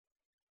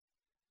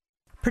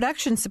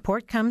Production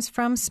support comes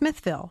from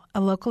Smithville,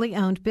 a locally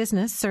owned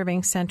business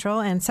serving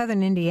central and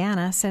southern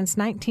Indiana since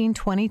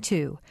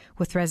 1922,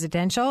 with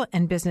residential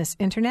and business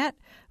internet,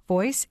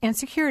 voice, and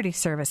security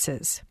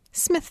services.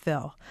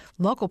 Smithville,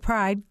 local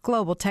pride,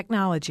 global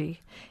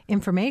technology.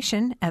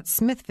 Information at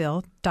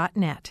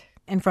smithville.net.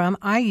 And from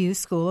IU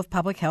School of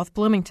Public Health,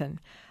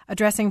 Bloomington,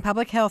 addressing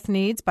public health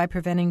needs by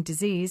preventing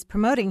disease,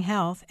 promoting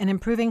health, and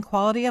improving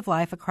quality of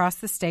life across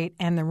the state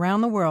and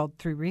around the world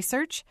through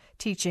research,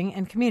 teaching,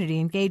 and community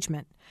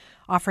engagement.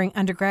 Offering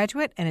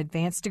undergraduate and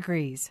advanced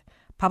degrees.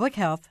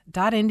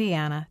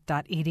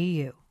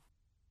 publichealth.indiana.edu.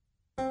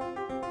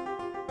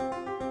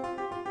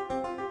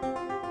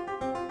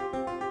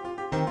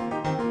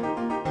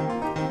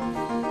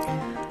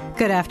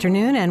 Good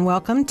afternoon and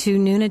welcome to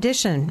Noon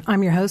Edition.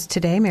 I'm your host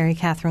today, Mary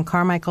Catherine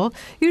Carmichael,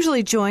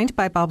 usually joined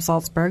by Bob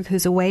Zaltzberg,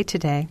 who's away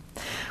today.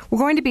 We're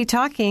going to be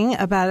talking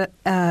about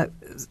a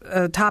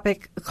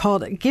topic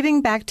called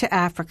Giving Back to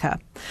Africa.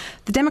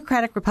 The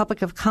Democratic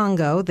Republic of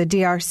Congo, the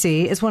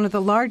DRC, is one of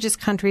the largest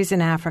countries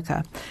in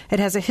Africa. It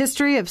has a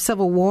history of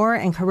civil war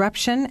and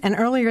corruption, and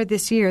earlier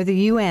this year, the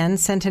UN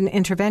sent an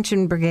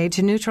intervention brigade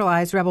to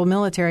neutralize rebel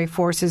military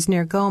forces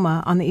near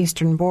Goma on the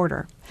eastern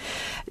border.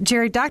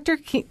 Dr.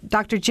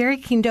 Jerry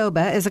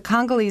Kindoba is a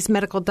Congolese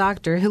medical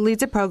doctor who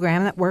leads a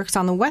program that works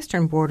on the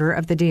western border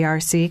of the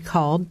DRC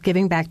called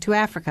Giving Back to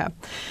Africa.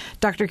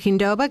 Dr.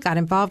 Kindoba got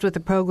involved with the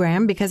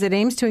program because it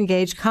aims to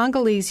engage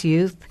Congolese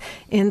youth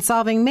in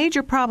solving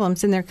major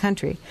problems in their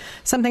country,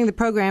 something the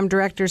program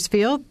directors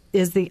feel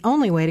is the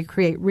only way to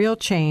create real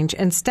change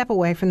and step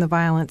away from the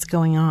violence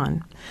going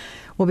on.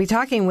 We'll be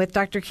talking with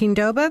Dr.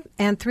 Kindoba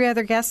and three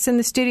other guests in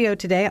the studio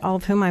today, all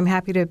of whom I'm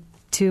happy to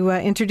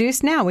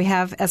introduce now. We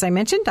have, as I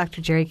mentioned,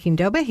 Dr. Jerry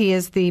Kindoba. He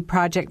is the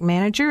project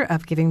manager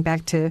of Giving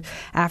Back to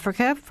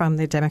Africa from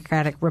the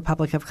Democratic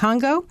Republic of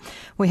Congo.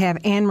 We have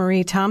Anne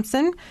Marie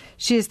Thompson.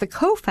 She is the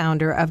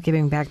co-founder of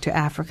Giving Back to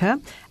Africa,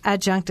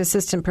 adjunct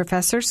assistant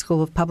professor,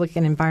 School of Public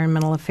and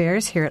Environmental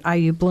Affairs here at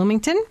IU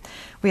Bloomington.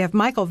 We have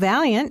Michael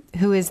Valiant,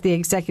 who is the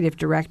executive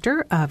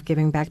director of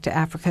Giving Back to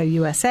Africa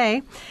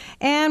USA,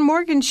 and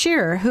Morgan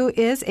Shearer, who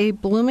is a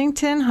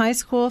Bloomington High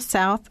School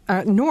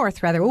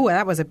North. Oh,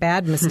 that was a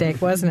bad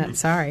mistake, wasn't it?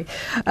 Sorry.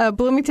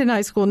 Bloomington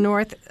High School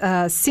North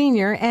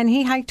senior, and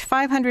he hiked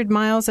 500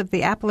 miles of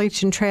the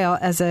Appalachian Trail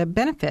as a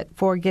benefit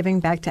for Giving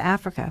Back to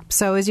Africa.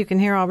 So as you can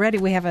hear already,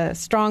 we have a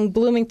strong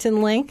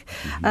Bloomington link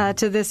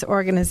to this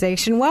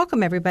organization.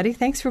 Welcome, everybody.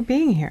 Thanks for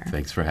being here.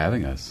 Thanks for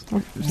having us.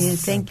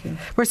 Yes, thank you.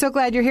 We're so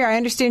glad you're here. I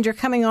understand you're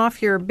coming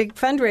off your big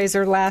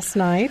fundraiser last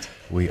night.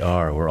 We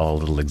are. We're all a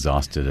little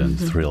exhausted and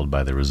thrilled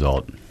by the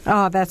result.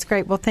 Oh, that's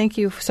great. Well, thank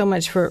you so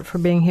much for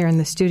being here in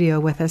the studio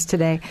with us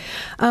today.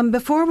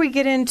 Before we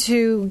get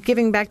into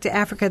Giving Back to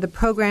Africa, the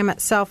program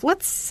itself,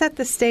 let's set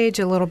the stage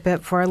a little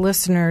bit for our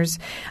listeners.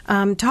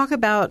 Talk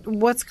about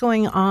what's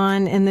going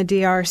on in the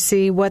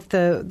DRC, what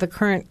the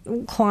current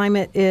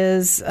climate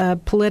is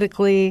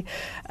politically,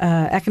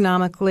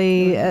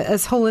 economically,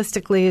 as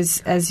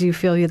holistically as you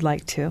feel you'd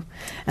like to.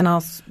 And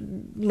I'll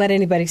let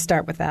anybody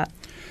start with that.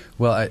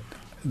 Well,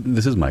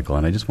 this is Michael,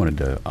 and I just wanted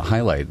to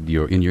highlight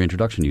in your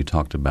introduction, you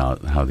talked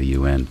about how the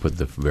UN put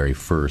the very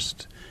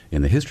first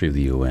in the history of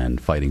the UN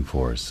fighting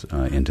force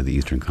into the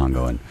eastern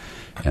Congo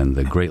and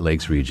the Great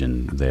Lakes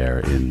region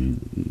there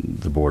in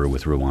the border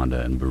with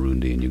Rwanda and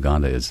Burundi and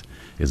Uganda is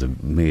a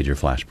major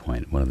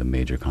flashpoint, one of the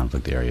major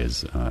conflict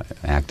areas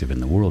active in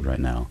the world right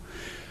now.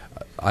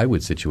 I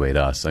would situate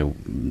us, I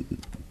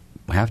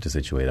have to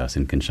situate us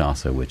in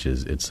Kinshasa, which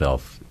is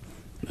itself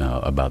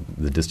about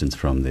the distance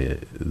from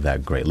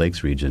that Great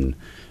Lakes region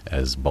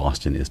as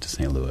Boston is to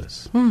St.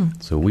 Louis.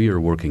 So we are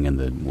working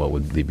in what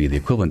would be the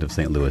equivalent of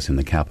St. Louis in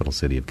the capital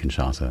city of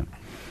Kinshasa.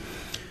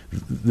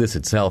 This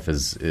itself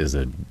is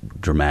a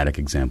dramatic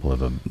example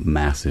of a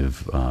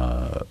massive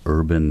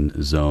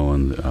urban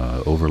zone,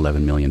 over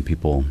 11 million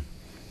people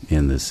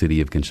in the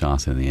city of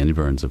Kinshasa and the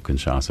environs of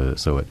Kinshasa.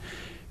 So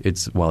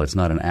while it's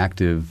not an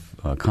active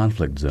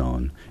conflict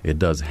zone, it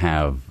does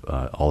have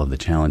all of the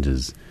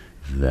challenges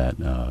that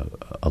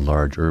a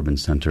large urban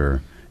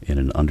center in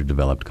an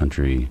underdeveloped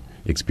country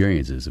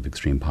experiences of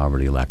extreme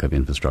poverty, lack of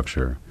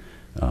infrastructure,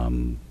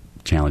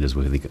 challenges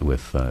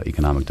with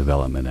economic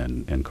development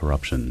and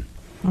corruption.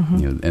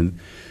 And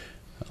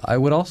I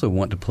would also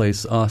want to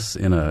place us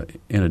in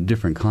a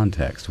different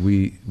context.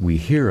 We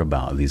hear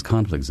about these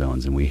conflict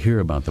zones and we hear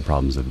about the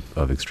problems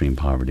of extreme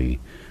poverty.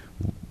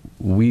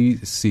 We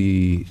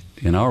see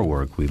in our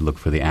work, we look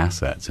for the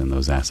assets, and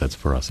those assets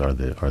for us are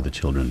the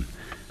children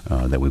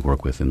that we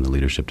work with in the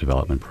Leadership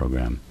Development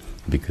Program.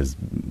 Because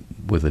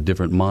with a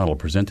different model,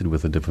 presented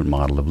with a different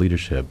model of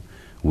leadership,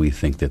 we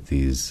think that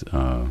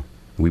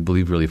we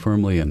believe really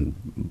firmly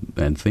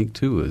and think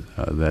too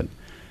that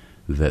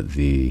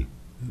the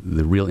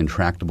real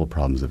intractable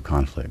problems of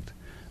conflict,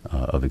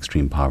 of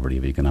extreme poverty,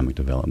 of economic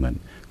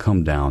development,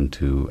 come down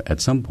to, at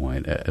some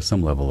point, at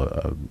some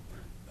level,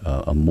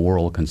 a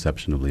moral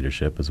conception of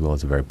leadership as well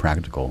as a very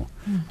practical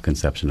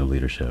conception of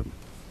leadership.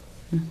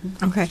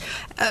 Mm-hmm. Okay.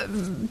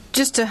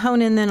 Just to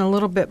hone in then a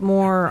little bit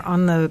more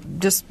on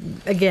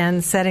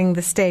again, setting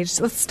the stage.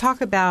 So let's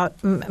talk about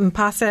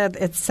M-Pasa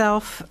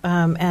itself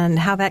and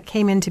how that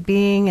came into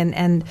being,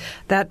 and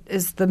that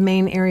is the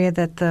main area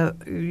that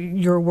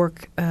your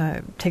work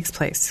takes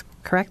place,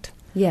 correct?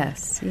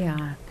 Yes,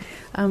 yeah.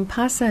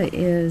 PASA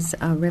is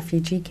a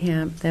refugee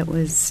camp that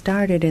was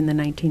started in the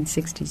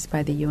 1960s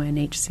by the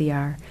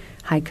UNHCR,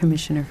 High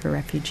Commissioner for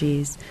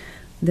Refugees.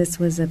 This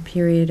was a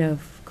period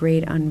of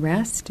great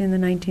unrest in the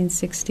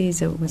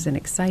 1960s. It was an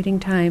exciting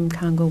time.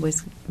 Congo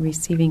was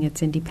receiving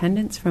its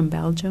independence from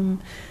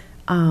Belgium.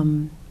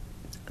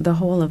 The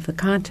whole of the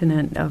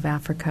continent of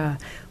Africa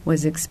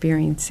was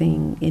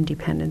experiencing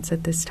independence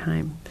at this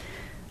time.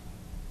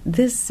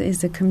 This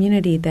is a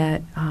community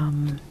that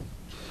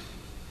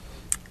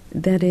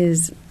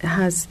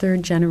has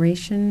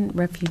third-generation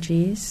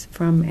refugees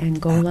from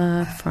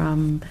Angola,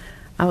 from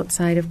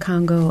outside of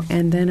Congo,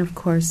 and then, of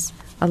course,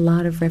 a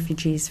lot of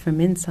refugees from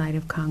inside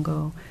of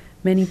Congo.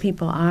 Many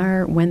people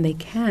are, when they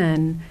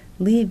can,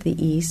 leave the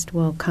east,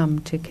 will come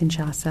to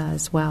Kinshasa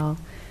as well.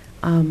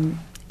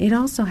 It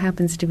also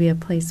happens to be a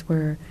place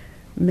where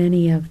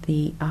many of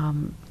the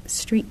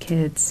street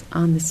kids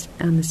on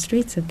the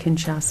streets of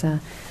Kinshasa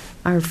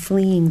are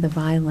fleeing the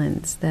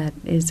violence that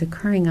is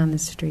occurring on the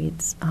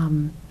streets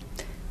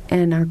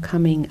and are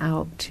coming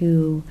out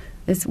to...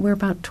 We're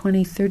about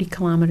 20, 30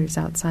 kilometers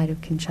outside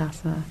of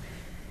Kinshasa.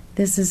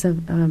 This is a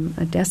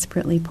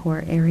desperately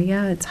poor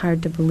area. It's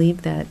hard to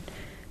believe that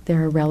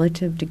there are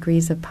relative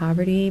degrees of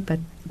poverty, but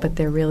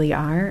there really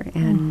are.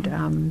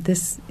 And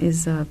this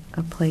is a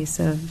place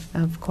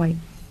of quite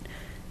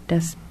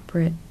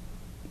desperate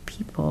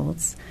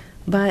peoples,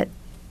 but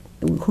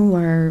who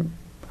are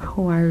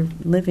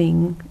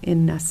living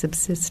in a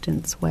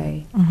subsistence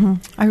way.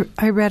 Mm-hmm.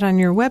 I read on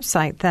your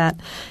website that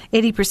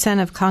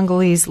 80% of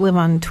Congolese live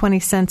on 20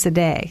 cents a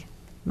day.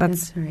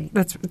 That's right.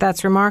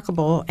 That's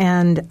remarkable.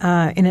 And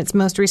in its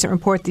most recent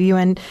report, the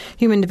UN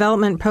Human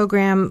Development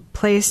Program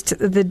placed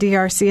the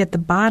DRC at the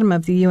bottom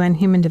of the UN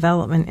Human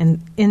Development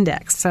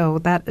Index. So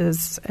that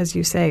is, as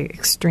you say,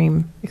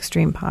 extreme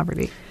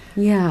poverty.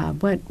 Yeah.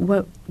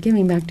 What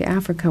Giving Back to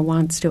Africa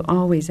wants to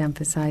always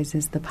emphasize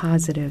is the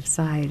positive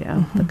side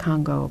of the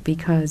Congo,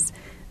 because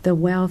the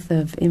wealth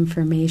of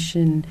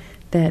information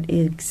that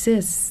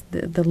exists,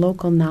 the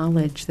local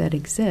knowledge that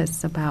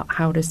exists about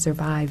how to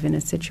survive in a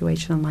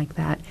situation like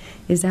that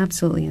is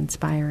absolutely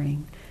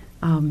inspiring.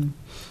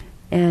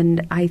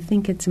 And I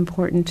think it's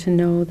important to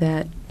know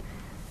that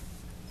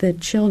the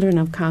children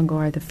of Congo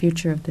are the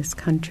future of this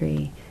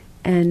country.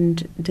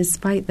 And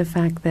despite the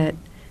fact that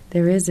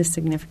there is a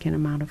significant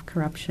amount of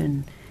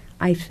corruption,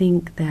 I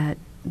think that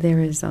there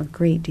is a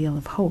great deal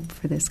of hope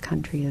for this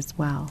country as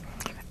well.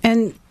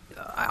 And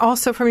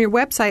also from your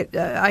website,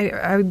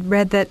 I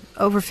read that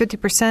over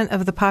 50%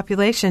 of the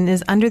population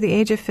is under the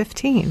age of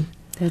 15.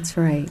 That's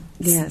right,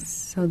 yes.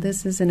 So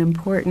this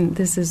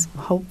is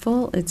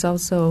hopeful. It's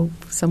also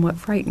somewhat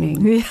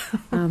frightening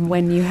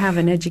when you have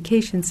an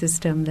education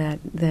system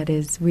that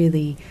is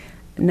really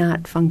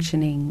not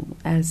functioning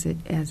as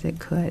it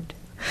could.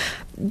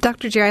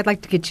 Dr. Jerry, I'd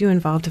like to get you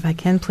involved if I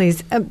can,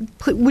 please.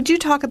 Would you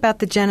talk about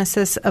the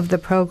genesis of the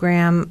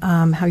program,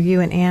 how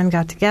you and Anne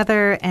got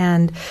together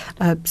and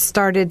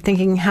started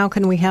thinking, how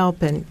can we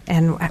help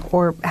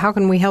or how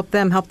can we help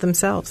them help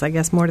themselves, I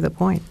guess, more to the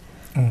point?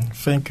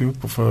 Thank you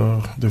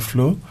for the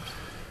floor.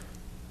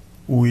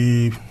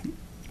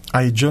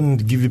 I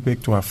joined Give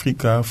Back to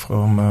Africa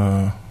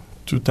from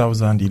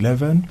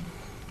 2011.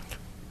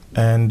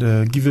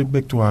 And Give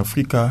Back to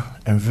Africa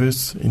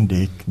invests in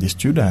the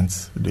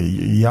students, the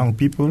young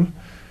people,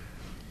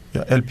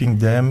 helping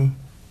them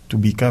to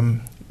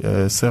become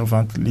a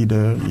servant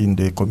leader in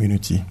the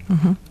community,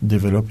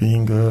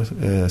 developing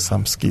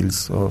some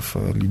skills of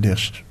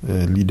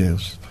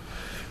leaders.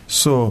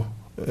 So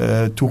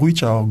to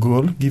reach our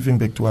goal, Giving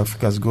Back to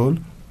Africa's goal,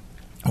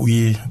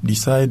 we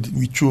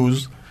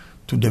chose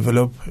to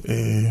develop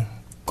a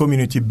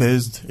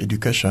community-based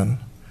education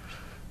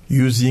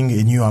using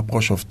a new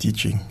approach of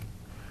teaching,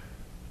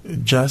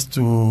 just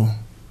to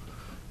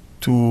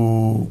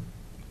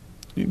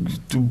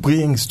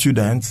bring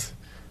students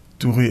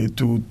to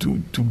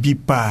be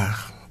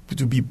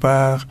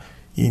part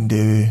in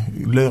the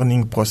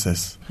learning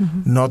process,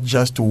 not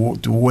just to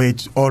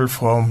wait all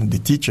from the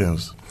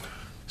teachers.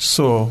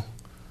 So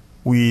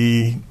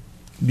we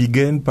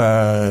began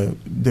by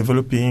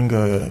developing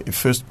a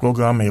first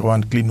program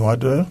around clean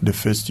water the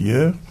first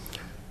year,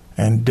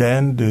 and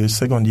then the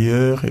second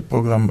year a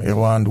program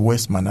around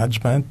waste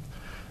management,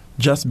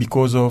 just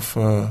because of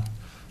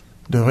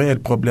the real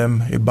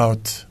problem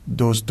about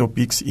those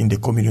topics in the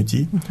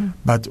community,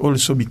 but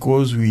also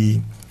because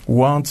we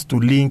want to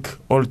link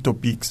all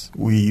topics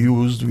we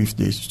used with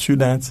the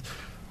students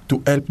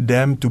to help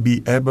them to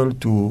be able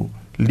to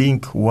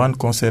link one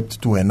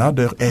concept to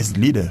another as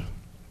leader.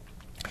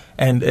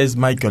 And as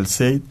Michael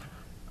said,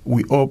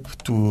 we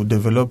hope to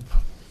develop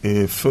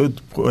a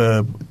third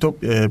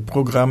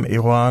program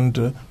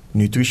around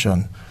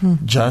nutrition,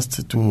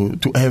 just to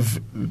have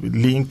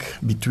link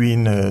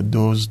between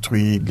those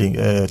three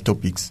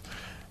topics.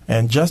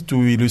 And just to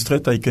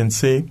illustrate, I can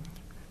say,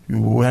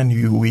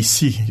 when we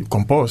see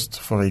compost,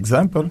 for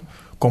example,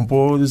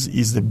 compost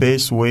is the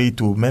best way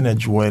to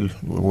manage well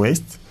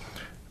waste.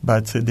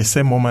 But at the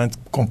same moment,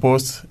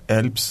 compost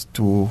helps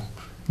to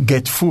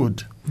get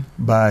food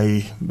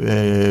by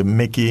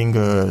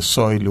making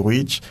soil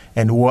rich,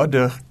 and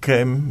water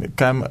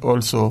can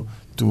also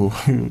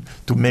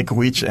to make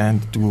rich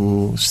and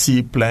to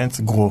see plants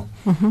grow.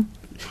 Mm-hmm.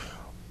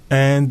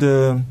 And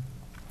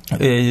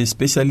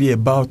especially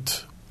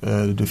about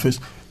the first,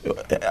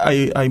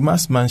 I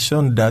must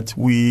mention that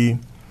we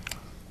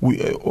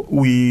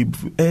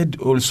had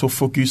also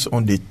focus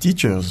on the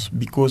teachers,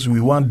 because we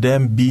want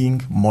them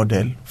being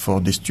model for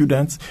the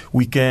students.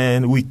 We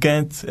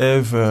can't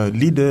have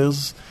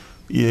leaders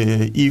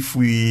if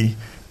we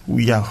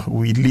leave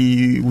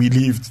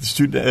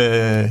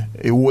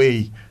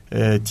away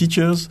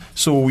teachers.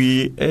 So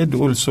we had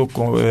also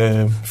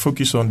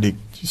focus on the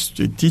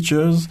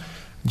teachers,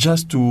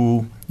 just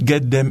to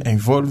get them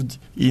involved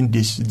in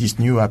this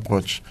new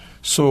approach.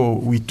 So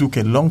we took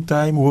a long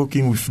time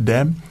working with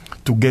them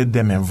to get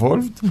them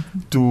involved, mm-hmm.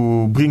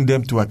 to bring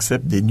them to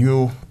accept the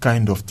new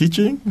kind of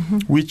teaching, mm-hmm.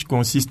 which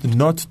consists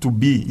not to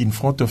be in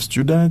front of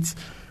students,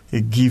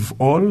 give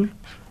all,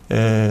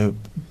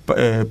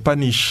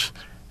 punish,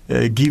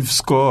 give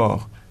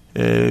score,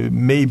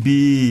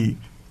 maybe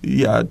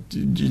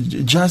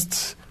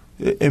just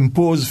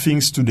impose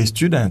things to the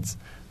students,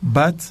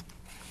 but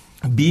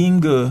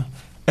being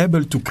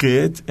able to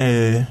create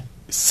a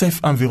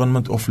safe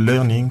environment of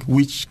learning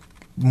which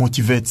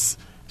motivates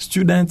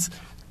students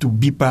to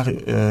be part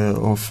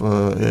of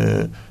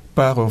the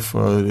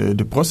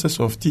process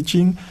of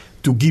teaching,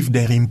 to give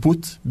their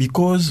input,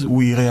 because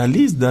we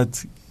realize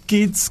that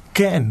kids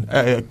can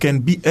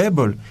be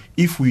able,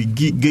 if we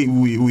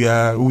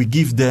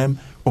give them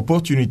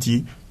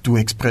opportunity to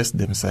express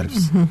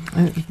themselves.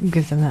 Mm-hmm.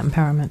 Give them that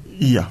empowerment.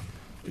 Yeah.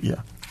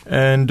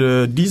 And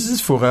this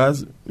is for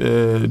us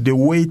the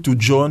way to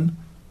join,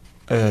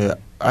 to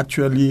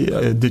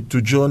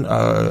join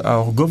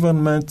our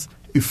government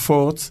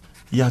efforts.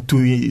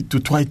 To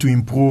try to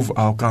improve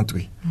our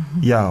country.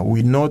 Mm-hmm.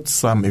 We note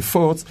some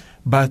efforts,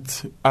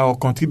 but our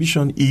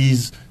contribution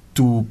is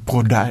to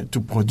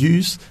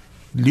produce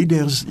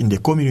leaders in the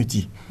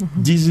community.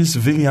 Mm-hmm. This is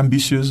very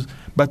ambitious,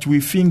 but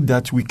we think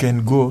that we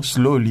can go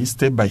slowly,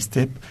 step by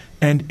step,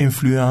 and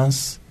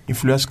influence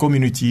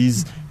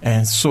communities, mm-hmm.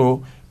 and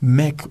so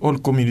make all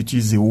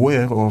communities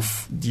aware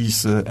of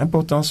this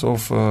importance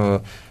of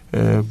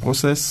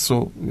process,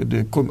 so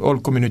all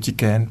community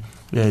can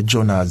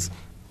join us.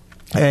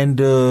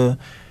 And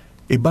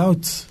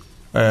about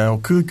our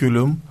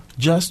curriculum,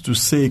 just to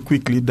say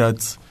quickly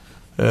that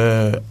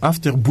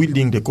after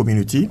building the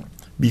community,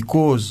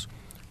 because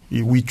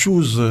we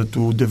choose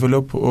to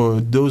develop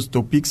those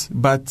topics,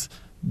 but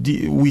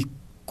we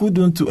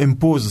couldn't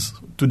impose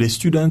to the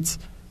students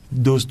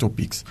those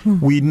topics.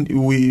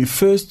 We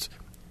first,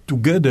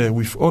 together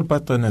with all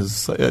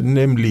partners,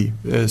 namely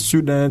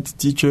students,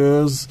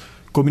 teachers,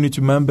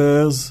 community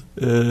members,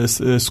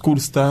 school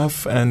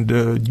staff, and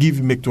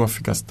Give Make to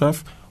Africa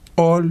staff,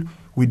 all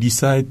we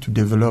decide to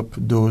develop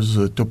those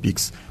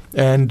topics.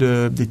 And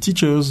the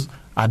teachers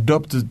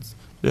adopted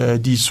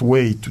this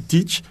way to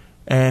teach,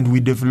 and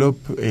we develop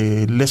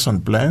a lesson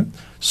plan.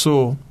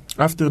 So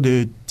after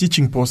the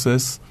teaching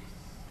process,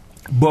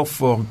 both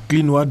for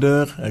clean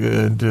water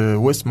and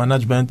waste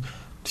management,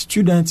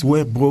 students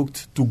were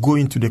brought to go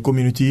into the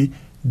community,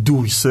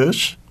 do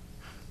research,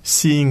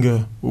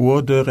 seeing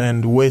water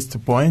and waste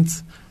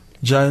points,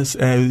 just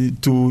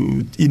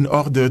in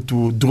order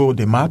to draw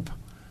the map,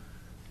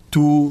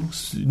 to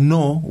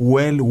know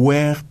well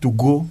where to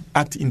go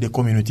act in the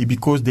community,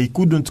 because they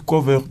couldn't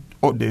cover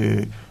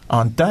the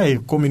entire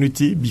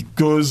community,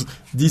 because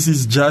this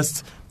is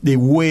just the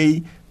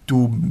way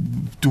to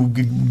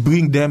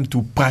bring them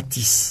to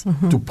practice,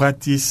 mm-hmm. to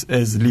practice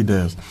as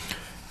leaders.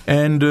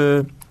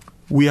 And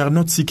we are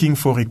not seeking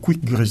for a quick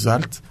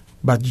result,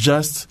 but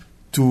just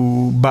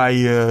to,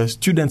 by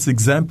students'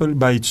 example,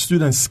 by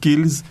students'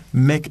 skills,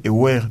 make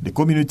aware the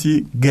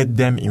community, get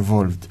them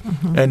involved.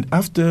 Mm-hmm. And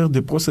after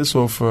the process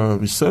of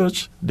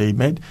research they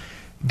made,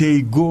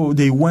 they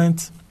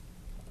went,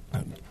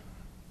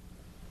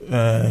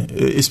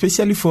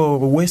 especially for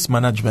waste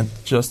management,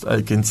 just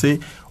I can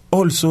say,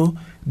 also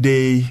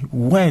they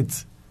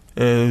went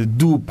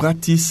do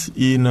practice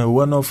in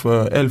one of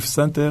health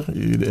center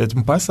at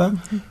Mpasa,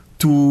 mm-hmm.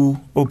 to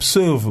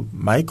observe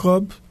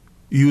microbe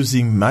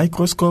using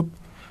microscope,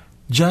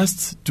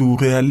 just to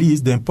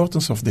realize the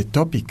importance of the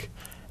topic.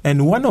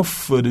 And one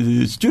of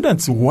the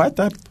students wrote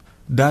up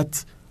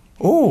that,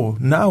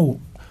 now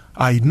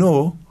I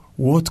know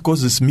what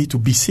causes me to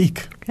be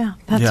sick. Yeah,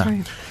 that's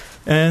right.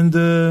 And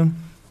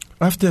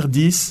after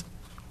this,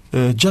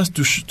 just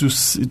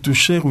to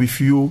share with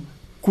you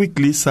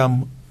quickly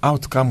some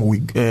outcome we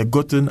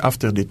gotten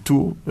after the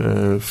two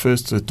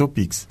first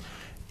topics.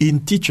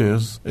 In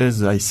teachers,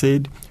 as I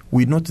said,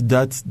 we note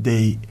that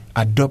they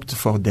adopt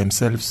for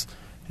themselves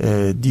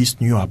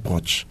this new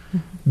approach,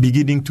 mm-hmm.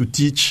 beginning to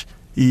teach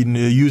in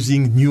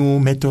using new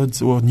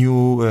methods or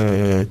new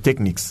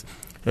techniques,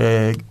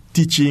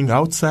 teaching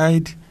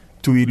outside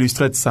to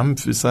illustrate some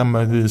topics,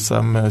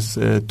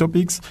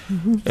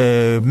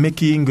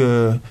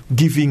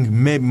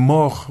 giving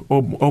more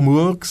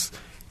homeworks,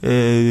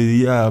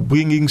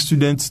 bringing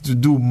students to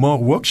do more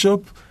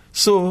workshop.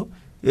 So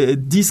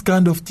this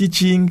kind of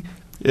teaching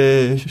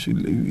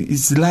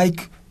is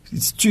like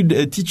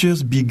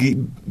teachers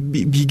began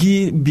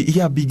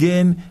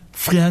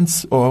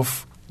friends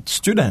of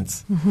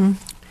students. Mm-hmm.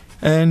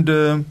 And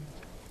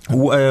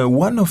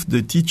one of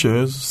the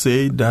teachers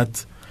said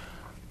that,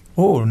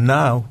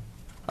 now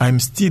I'm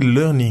still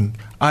learning.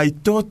 I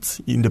thought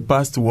in the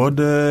past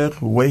water,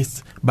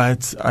 waste,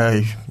 but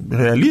I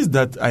realized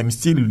that I'm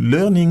still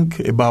learning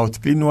about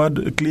clean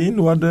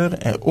water,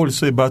 and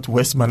also about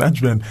waste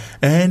management,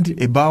 and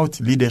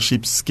about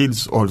leadership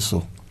skills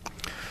also.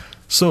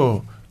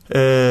 So,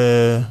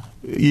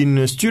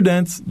 in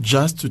students,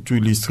 just to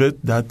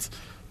illustrate that,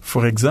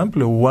 for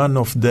example, one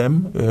of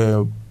them,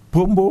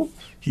 Pombo,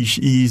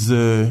 he is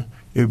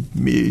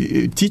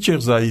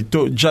teachers I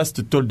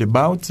just told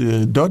about,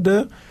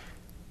 daughter.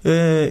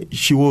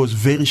 She was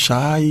very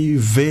shy,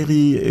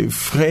 very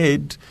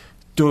afraid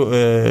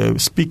to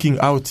speaking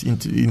out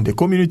in the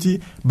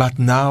community, but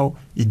now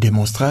he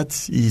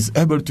is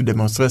able to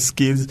demonstrate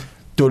skills,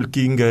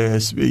 talking,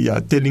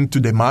 telling to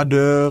the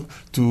mother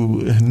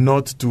to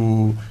not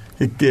to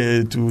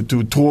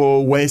throw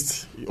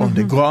waste on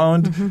the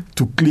ground,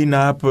 to clean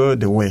up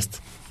the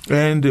waste.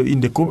 And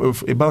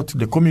about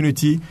the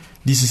community,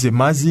 this is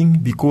amazing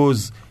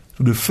because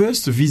the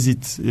first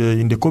visit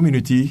in the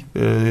community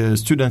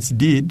students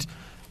did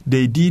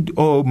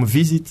home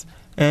visit,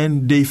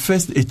 and they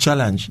faced a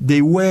challenge.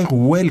 They were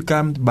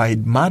welcomed by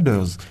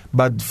mothers,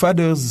 but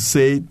fathers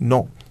said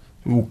no.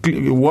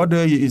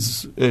 Water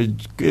is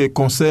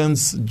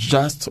concerns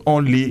just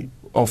only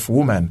of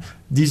women.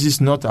 This is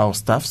not our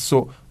staff,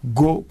 so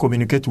go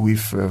communicate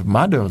with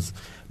mothers.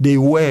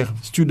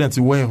 Students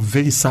were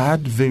very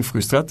sad, very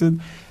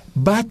frustrated,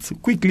 but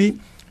quickly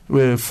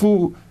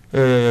through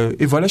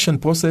evaluation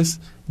process,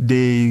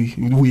 we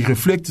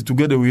reflect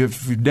together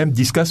with them,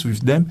 discuss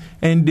with them,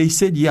 and they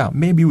said,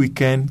 maybe we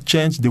can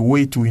change the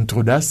way to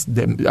introduce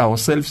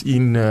ourselves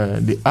in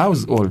the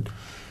household.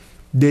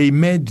 They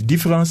made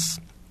difference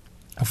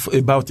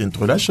about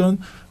introduction,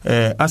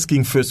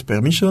 asking first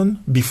permission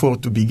before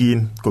to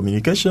begin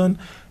communication,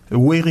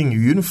 wearing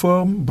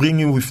uniform,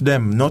 bringing with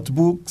them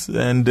notebooks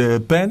and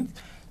pen,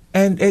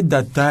 and at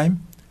that time,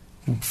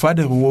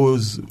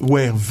 fathers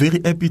were very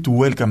happy to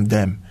welcome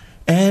them.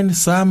 And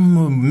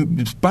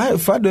some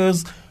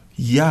fathers,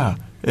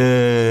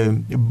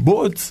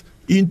 brought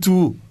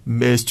into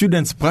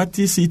students'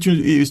 practice,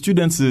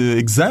 students'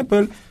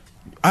 example,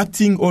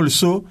 acting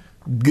also,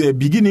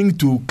 beginning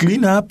to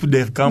clean up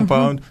their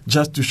compound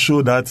just to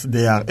show that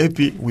they are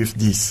happy with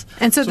this.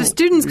 And so the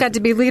students got to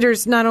be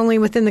leaders not only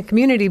within the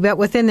community, but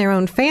within their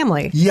own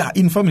family. Yeah,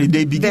 in family.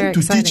 They begin to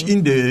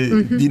exciting. Teach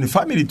in the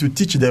family, to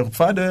teach their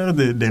father,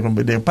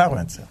 their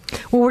parents.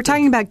 Well, we're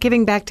talking about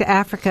giving back to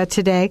Africa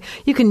today.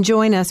 You can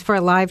join us for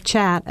a live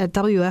chat at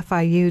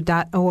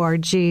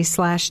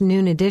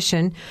wfiu.org/Noon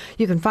Edition.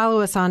 You can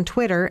follow us on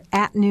Twitter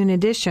at Noon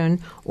Edition,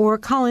 or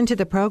call into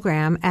the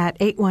program at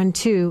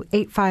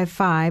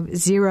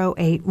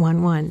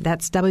 812-855-0811.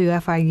 That's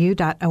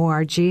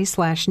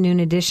wfiu.org/Noon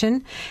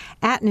Edition,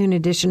 at Noon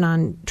Edition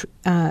on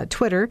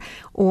Twitter,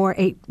 or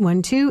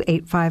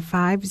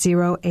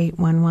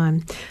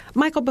 812-855-0811.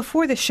 Michael,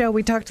 before the show,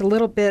 we talked a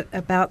little bit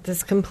about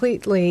this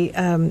completely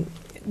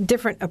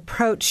different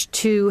approach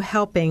to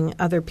helping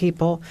other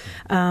people.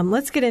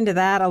 Let's get into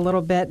that a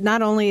little bit.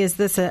 Not only is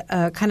this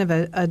a kind of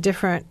a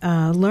different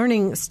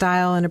learning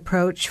style and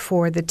approach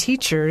for the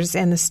teachers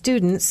and the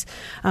students,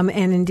 and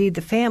indeed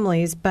the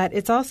families, but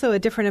it's also a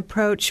different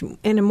approach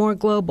in a more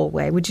global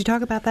way. Would you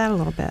talk about that a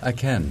little bit? I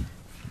can.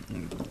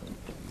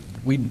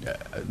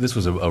 This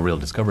was a real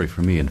discovery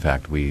for me. In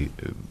fact,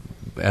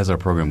 as our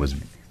program was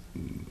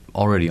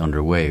already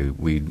underway,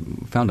 we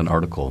found an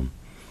article,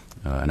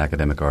 an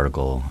academic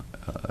article.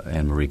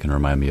 Anne Marie can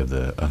remind me of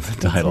the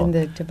title. It's in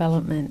the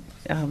Development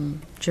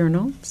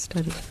Journal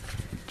study.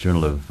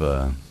 Journal of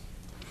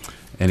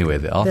anyway,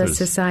 the authors. The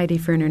Society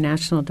for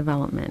International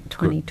Development,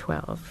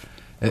 2012.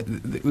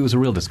 It was a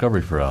real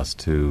discovery for us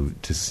to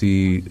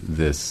see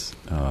this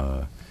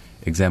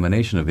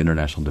examination of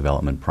international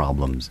development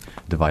problems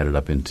divided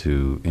up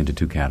into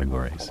two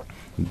categories.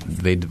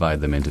 They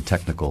divide them into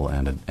technical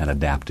and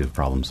adaptive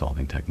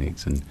problem-solving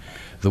techniques, and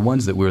the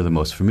ones that we're the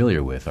most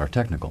familiar with are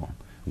technical.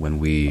 When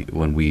we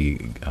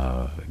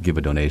give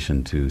a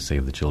donation to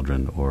Save the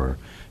Children or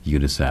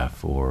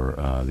UNICEF or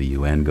the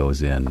UN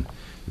goes in,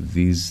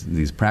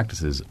 these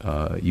practices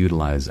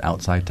utilize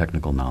outside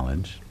technical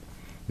knowledge,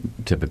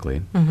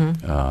 typically,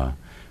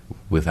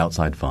 with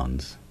outside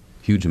funds,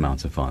 huge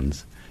amounts of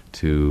funds,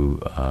 to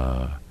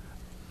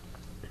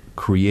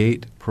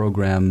create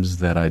programs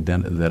that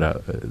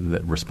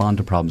respond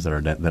to problems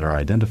that are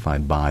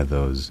identified by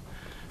those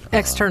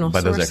external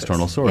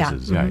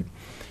sources, right?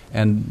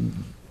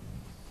 And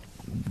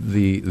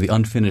the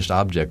unfinished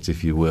objects,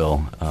 if you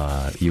will,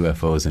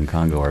 UFOs in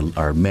Congo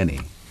are many.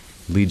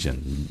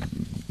 Legion,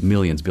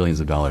 millions, billions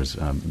of dollars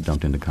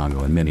dumped into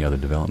Congo and many other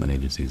development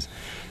agencies.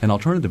 An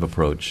alternative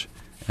approach,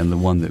 and the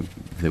one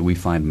that we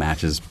find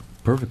matches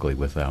perfectly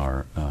with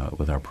our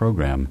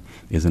program,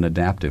 is an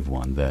adaptive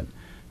one that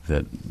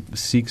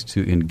seeks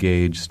to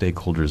engage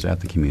stakeholders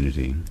at the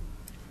community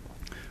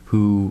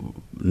who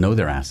know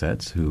their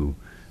assets, who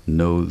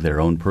know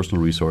their own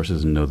personal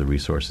resources and know the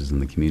resources in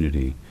the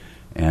community,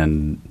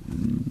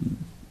 and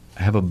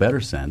have a better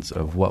sense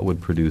of what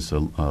would produce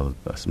a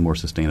more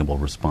sustainable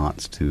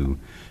response to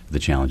the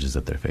challenges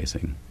that they're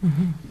facing.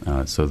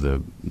 Mm-hmm. So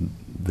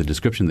the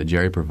description that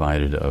Jerry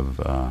provided of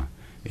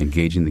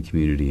engaging the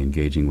community,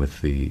 engaging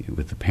with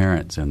the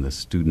parents and the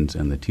students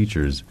and the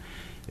teachers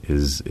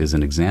is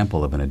an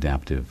example of an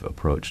adaptive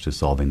approach to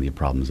solving the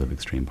problems of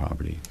extreme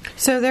poverty.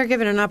 So they're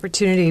given an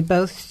opportunity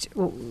both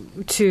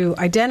to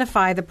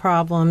identify the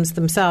problems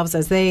themselves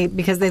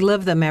because they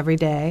live them every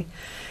day,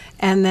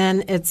 and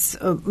then it's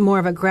more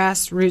of a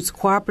grassroots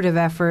cooperative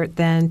effort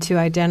than to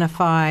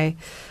identify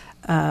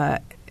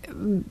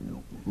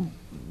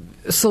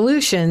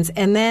solutions,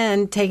 and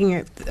then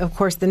taking, of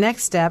course, the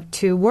next step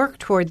to work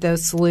toward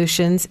those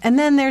solutions. And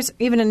then there's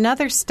even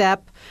another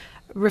step,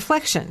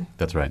 reflection.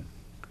 That's right.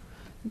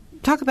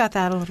 Talk about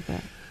that a little bit.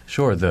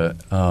 Sure. I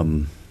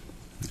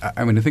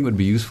think it would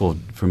be useful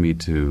for me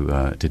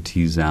to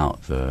tease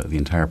out the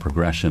entire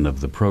progression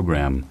of the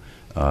program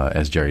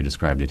as Jerry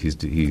described it.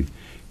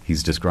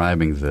 He's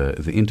describing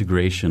the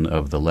integration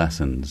of the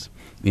lessons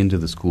into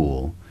the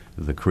school.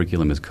 The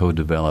curriculum is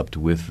co-developed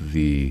with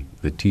the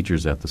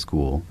teachers at the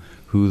school,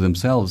 who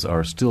themselves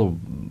are still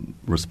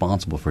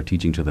responsible for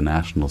teaching to the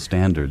national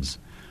standards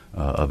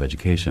of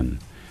education.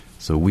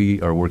 So we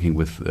are working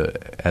with,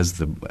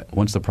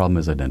 once the problem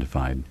is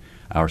identified,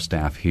 our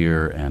staff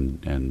here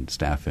and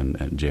staff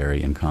and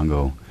Jerry in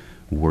Congo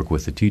work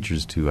with the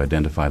teachers to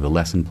identify the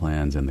lesson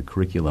plans and the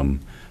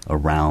curriculum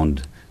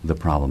around the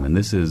problem. And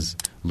this is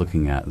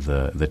looking at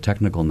the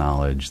technical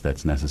knowledge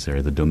that's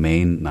necessary, the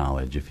domain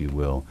knowledge, if you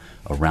will,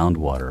 around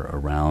water,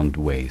 around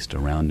waste,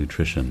 around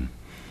nutrition.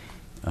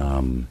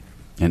 And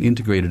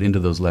integrated into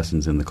those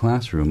lessons in the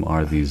classroom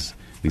are these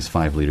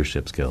 5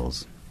 leadership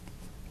skills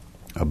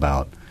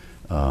about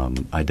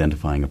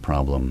identifying a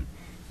problem,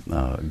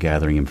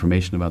 gathering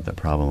information about that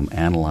problem,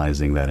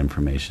 analyzing that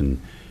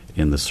information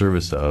in the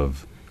service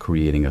of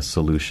creating a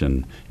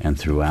solution, and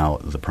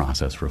throughout the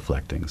process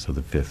reflecting. So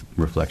the 5th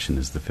reflection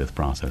is the 5th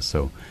process.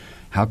 So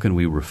how can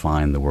we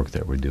refine the work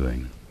that we're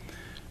doing?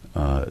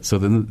 So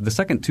then the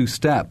second 2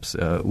 steps,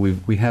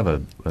 we have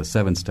a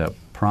 7-step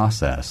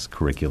process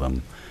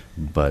curriculum,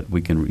 but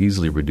we can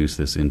easily reduce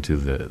this into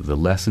the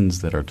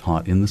lessons that are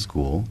taught in the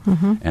school,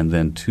 mm-hmm. and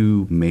then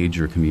 2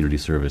 major community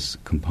service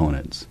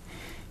components.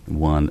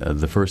 One,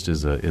 the first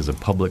is a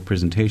public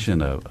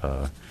presentation,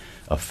 a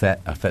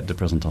fête de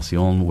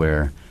présentation,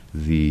 where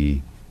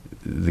the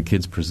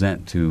kids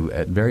present to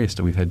at various.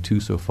 We've had 2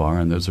 so far,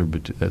 and that's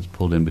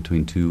pulled in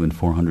between 200 and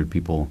 400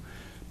 people,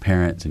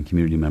 parents and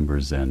community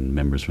members and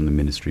members from the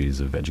ministries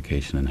of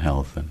education and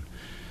health and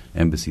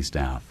embassy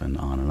staff and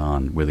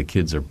on, where the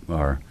kids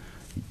are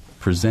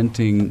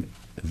presenting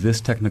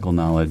this technical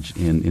knowledge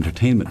in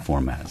entertainment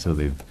format. So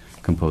they've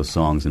composed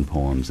songs and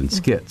poems and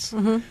skits,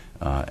 mm-hmm.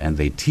 And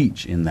they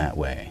teach in that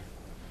way.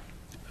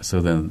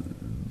 So then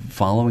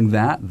following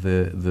that,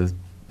 the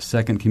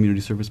second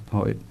community service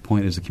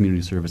point is a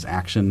community service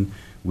action,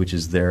 which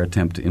is their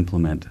attempt to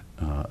implement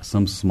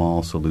some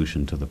small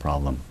solution to the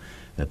problem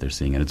that they're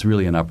seeing. And it's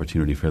really an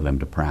opportunity for them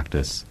to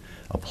practice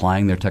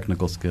applying their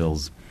technical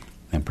skills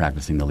and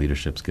practicing the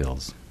leadership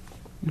skills.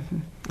 Mm-hmm.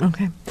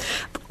 Okay.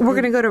 We're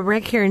going to go to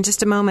break here in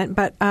just a moment,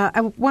 but I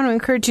want to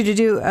encourage you to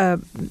do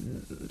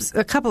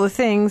a couple of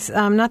things,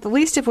 not the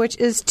least of which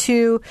is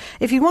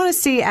if you want to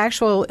see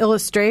actual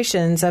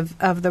illustrations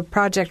of the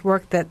project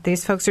work that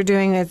these folks are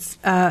doing,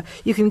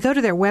 you can go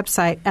to their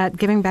website at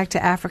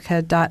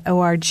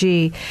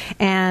givingbacktoafrica.org,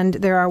 and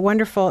there are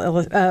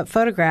wonderful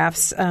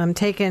photographs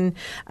taken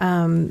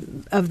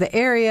of the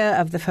area,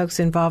 of the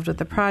folks involved with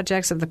the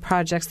projects, of the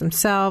projects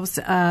themselves,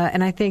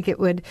 and I think it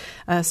would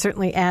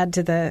certainly add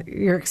to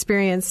your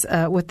experience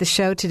with the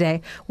show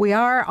today. We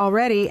are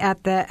already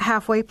at the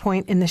halfway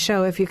point in the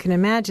show, if you can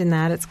imagine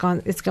that. It's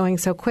going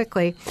so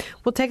quickly.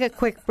 We'll take a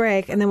quick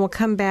break, and then we'll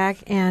come back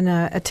and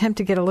attempt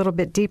to get a little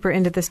bit deeper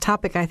into this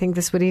topic. I think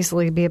this would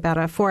easily be about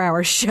a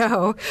 4-hour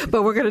show,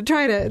 but we're going to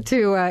try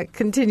to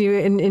continue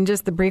in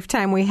just the brief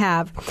time we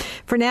have.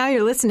 For now,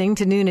 you're listening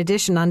to Noon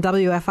Edition on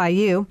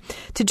WFIU.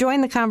 To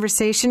join the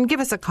conversation, give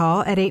us a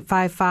call at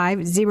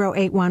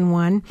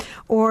 855-0811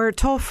 or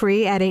toll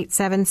free at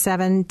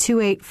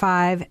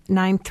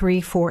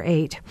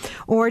 877-285-9348,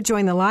 or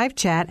join the live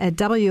chat at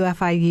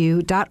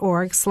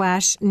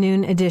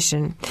wfiu.org/Noon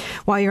Edition.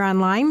 While you're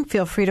online,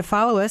 feel free to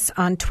follow us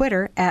on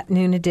Twitter at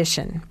Noon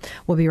Edition.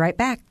 We'll be right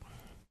back.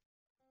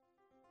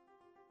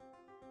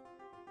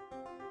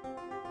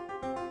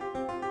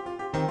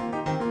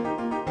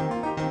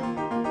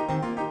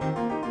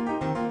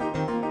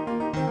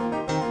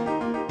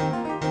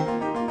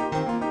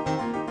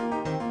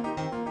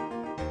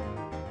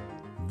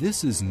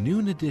 This is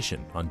Noon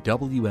Edition on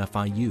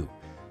WFIU.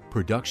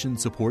 Production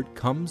support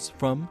comes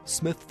from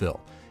Smithville.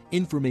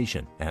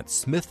 Information at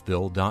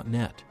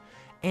smithville.net.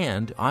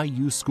 And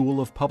IU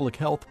School of Public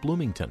Health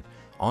Bloomington,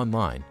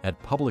 online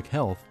at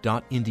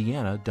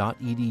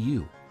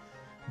publichealth.indiana.edu.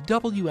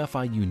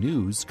 WFIU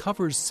News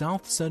covers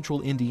South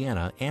Central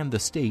Indiana and the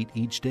state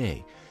each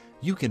day.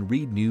 You can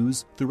read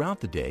news throughout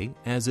the day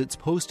as it's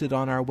posted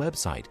on our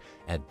website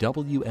at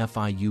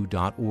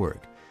wfiu.org.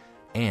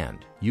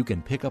 And you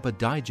can pick up a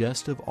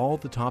digest of all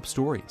the top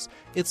stories.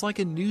 It's like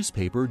a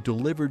newspaper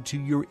delivered to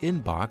your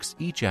inbox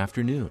each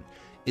afternoon.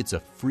 It's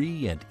a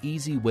free and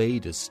easy way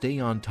to stay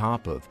on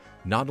top of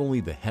not only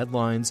the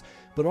headlines,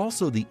 but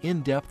also the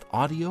in-depth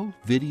audio,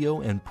 video,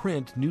 and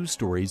print news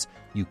stories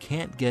you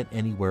can't get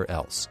anywhere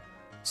else.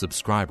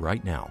 Subscribe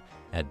right now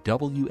at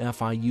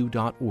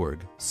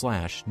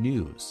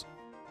wfiu.org/news.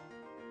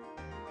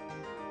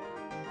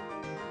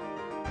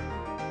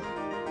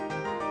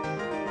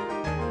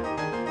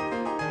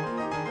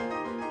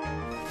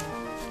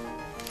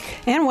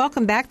 And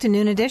welcome back to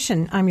Noon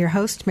Edition. I'm your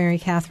host, Mary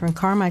Catherine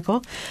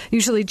Carmichael,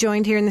 usually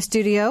joined here in the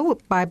studio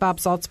by Bob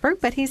Zaltsberg,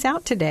 but he's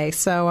out today,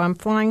 so I'm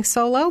flying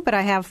solo, but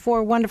I have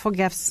 4 wonderful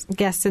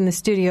guests in the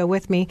studio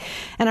with me.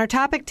 And our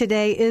topic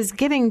today is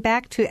giving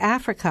back to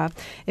Africa.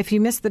 If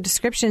you missed the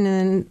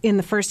description in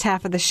the first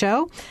half of the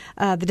show,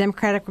 the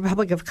Democratic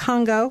Republic of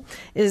Congo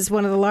is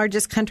one of the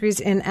largest countries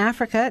in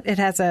Africa. It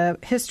has a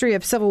history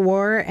of civil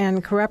war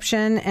and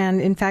corruption,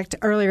 and in fact,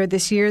 earlier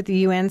this year, the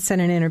UN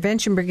sent an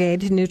intervention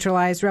brigade to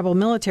neutralize rebel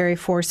military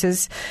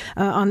forces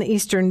on the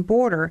eastern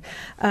border.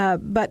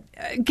 But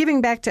Giving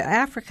Back to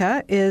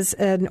Africa is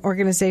an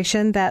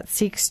organization that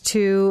seeks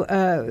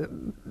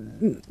to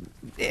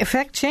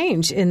effect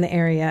change in the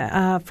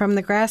area from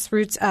the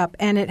grassroots up,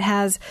 and it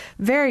has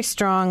very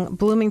strong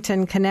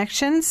Bloomington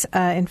connections.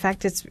 In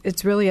fact,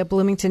 it's really a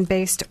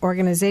Bloomington-based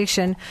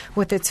organization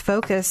with its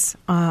focus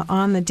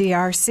on the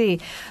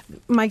DRC.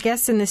 My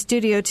guests in the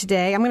studio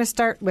today, I'm going to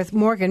start with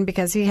Morgan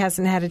because he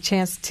hasn't had a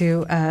chance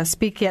to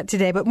speak yet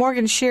today, but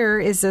Morgan Shearer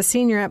is a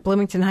senior at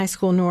Bloomington High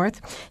School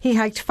North. He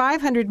hiked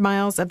 500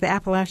 miles of the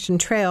Appalachian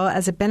Trail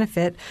as a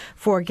benefit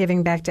for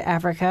Giving Back to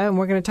Africa, and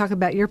we're going to talk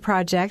about your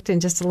project in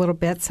just a little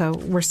bit, so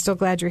we're still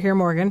glad you're here,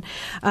 Morgan.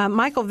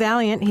 Michael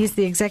Valiant, he's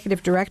the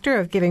executive director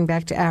of Giving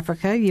Back to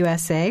Africa,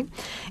 USA.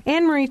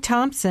 Anne-Marie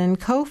Thompson,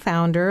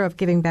 co-founder of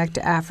Giving Back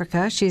to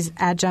Africa. She's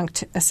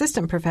adjunct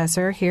assistant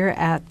professor here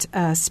at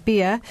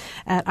SPIA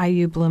at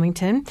IU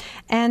Bloomington.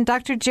 And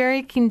Dr.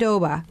 Jerry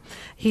Kindoba,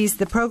 he's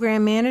the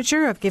program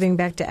manager of Giving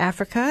Back to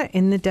Africa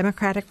in the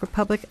Democratic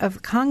Republic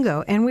of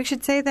Congo. And we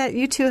should say that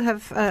you two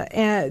have,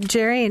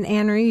 Jerry and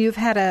Anne-Marie, you've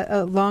had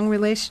a long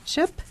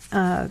relationship.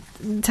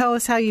 Tell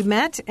us how you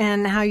met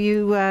and how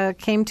you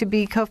came to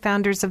be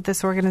co-founders of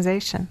this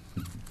organization.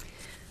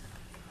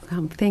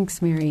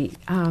 Thanks, Mary.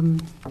 I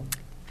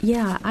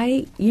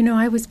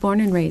was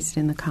born and raised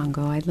in the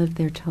Congo. I lived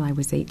there till I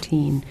was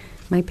 18.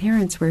 My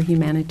parents were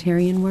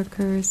humanitarian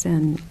workers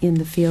and in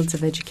the fields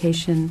of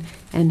education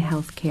and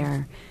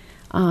healthcare.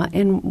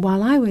 And while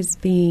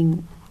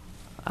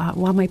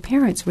my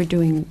parents were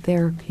doing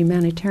their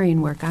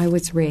humanitarian work, I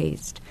was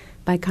raised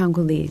by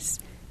Congolese,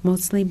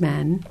 mostly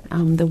men.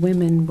 The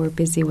women were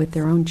busy with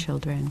their own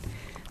children.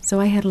 So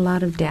I had a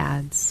lot of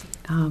dads,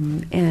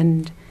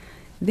 and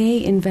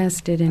they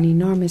invested an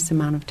enormous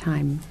amount of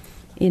time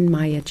in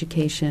my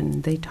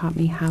education. They taught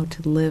me how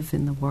to live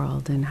in the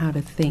world and how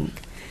to think.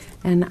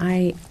 And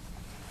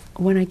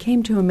when I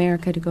came to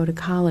America to go to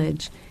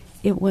college,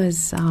 it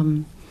was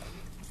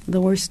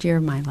the worst year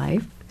of my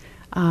life.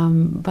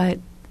 But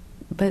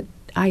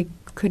I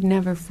could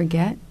never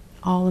forget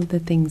all of the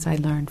things I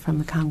learned from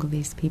the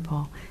Congolese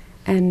people.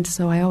 And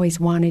so I always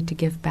wanted to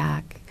give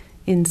back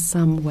in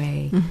some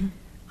way.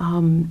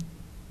 Mm-hmm.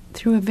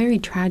 Through a very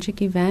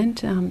tragic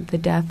event, the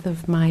death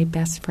of my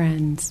best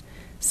friend's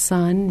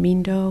son,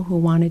 Mindo, who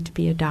wanted to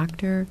be a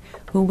doctor,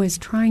 who was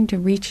trying to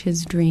reach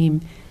his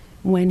dream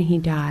when he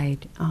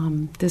died.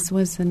 This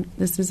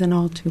is an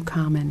all too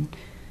common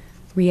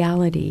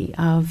reality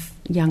of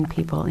young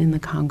people in the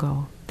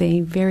Congo.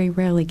 They very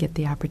rarely get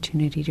the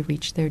opportunity to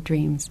reach their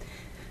dreams.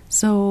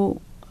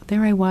 So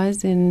there I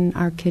was in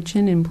our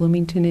kitchen in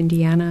Bloomington,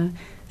 Indiana,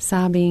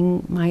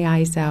 sobbing my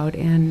eyes out,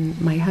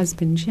 and my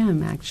husband,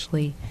 Jim,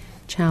 actually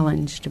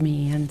challenged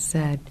me and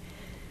said,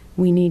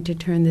 we need to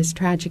turn this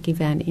tragic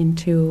event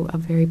into a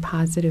very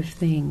positive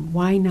thing.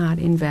 Why not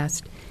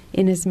invest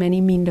in as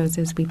many Mindos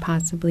as we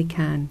possibly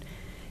can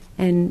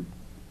and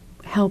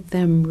help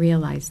them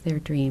realize their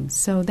dreams?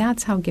 So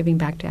that's how Giving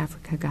Back to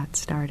Africa got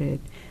started.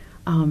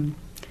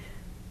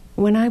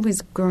 When I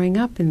was growing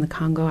up in the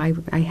Congo,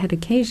 I had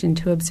occasion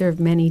to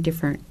observe many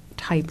different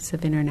types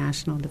of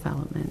international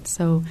development.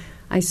 So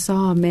I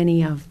saw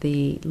many of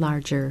the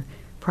larger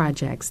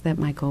projects that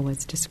Michael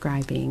was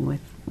describing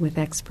with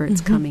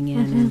experts mm-hmm. coming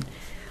in.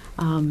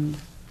 Mm-hmm.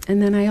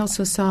 And then I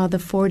also saw the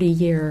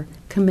 40-year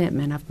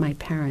commitment of my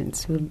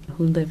parents who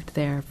lived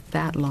there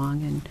that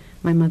long, and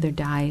my mother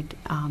died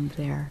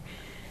there.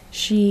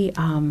 She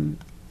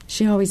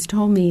always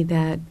told me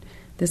that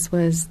this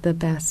was the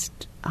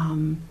best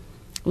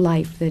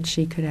life that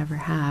she could ever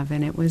have,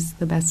 and it was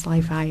the best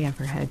life I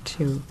ever had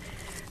too.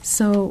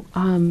 So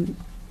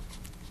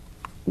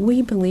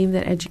we believe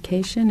that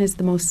education is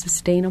the most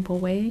sustainable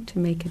way to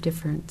make a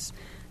difference.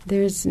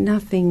 There's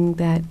nothing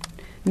that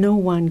no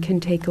one can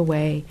take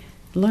away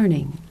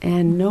learning,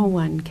 and no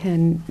one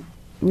can,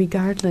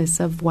 regardless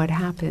of what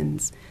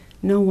happens,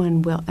 no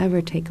one will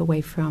ever take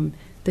away from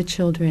the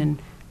children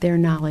their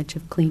knowledge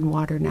of clean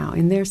water now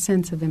and their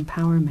sense of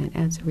empowerment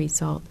as a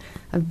result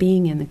of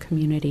being in the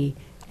community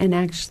and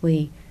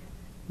actually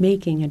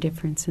making a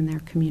difference in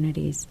their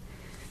communities.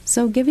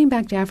 So Giving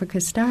Back to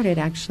Africa started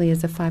actually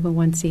as a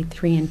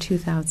 501c3 in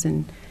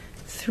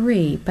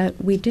 2003,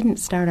 but we didn't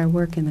start our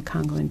work in the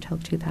Congo until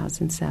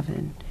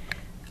 2007,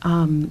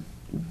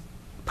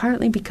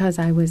 partly because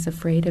I was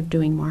afraid of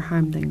doing more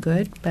harm than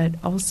good, but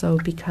also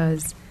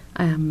because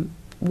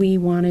we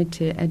wanted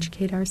to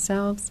educate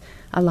ourselves.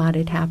 A lot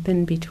had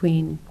happened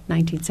between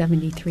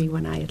 1973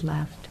 when I had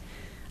left.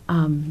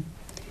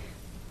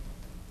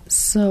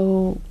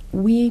 So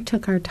we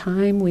took our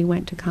time. We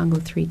went to Congo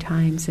 3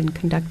 times and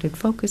conducted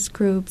focus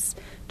groups,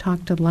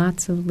 talked to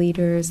lots of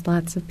leaders,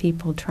 lots of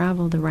people,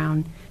 traveled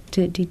around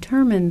to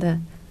determine the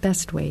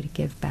best way to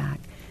give back.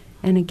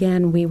 And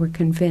again, we were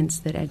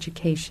convinced that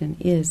education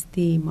is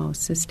the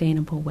most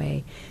sustainable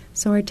way.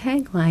 So our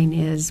tagline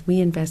is,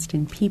 we invest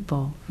in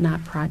people,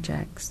 not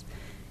projects.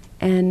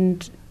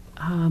 And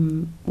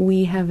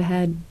we have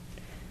had,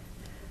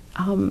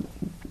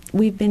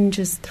 we've been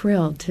just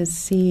thrilled to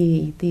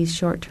see these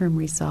short-term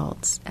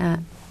results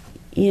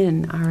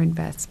in our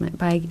investment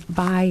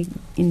by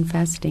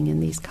investing in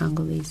these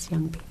Congolese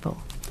young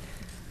people.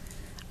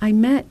 I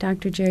met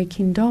Dr. Jerry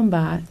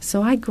Kindomba,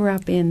 so I grew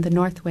up in the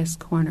northwest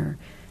corner,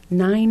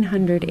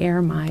 900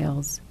 air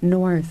miles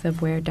north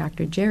of where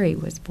Dr. Jerry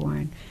was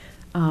born.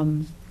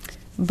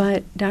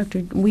 But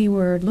we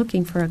were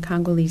looking for a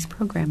Congolese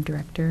program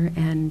director,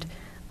 and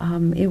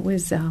it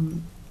was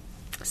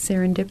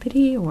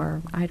serendipity,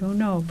 or I don't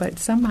know, but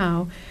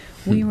somehow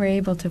we were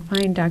able to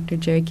find Dr.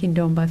 Jerry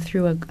Kindomba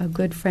through a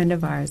good friend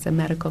of ours, a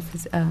medical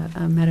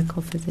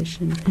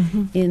physician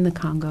in the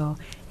Congo,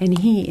 and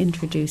he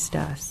introduced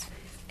us.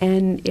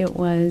 And it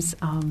was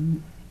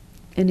an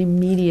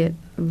immediate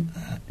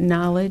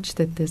knowledge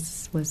that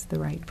this was the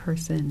right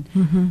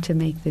person to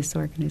make this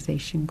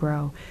organization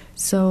grow.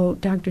 So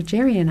Dr.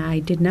 Jerry and I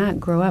did not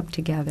grow up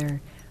together.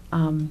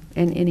 And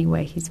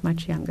anyway, he's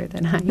much younger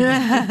than I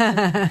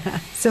am.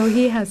 So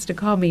he has to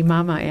call me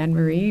Mama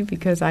Anne-Marie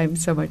because I'm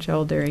so much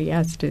older. He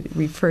has to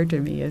refer to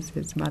me as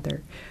his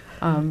mother.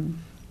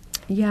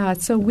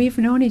 So we've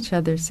known each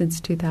other since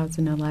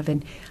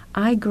 2011.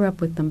 I grew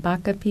up with the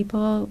Mbaka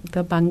people.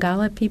 The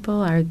Bangala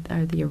people are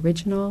the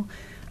original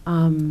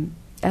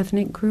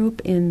ethnic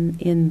group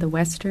in the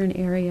western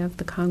area of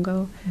the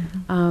Congo,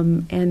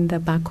 and the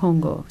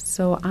Bakongo.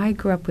 So I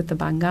grew up with the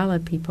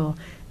Bangala people,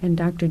 and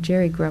Dr.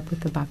 Jerry grew up with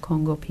the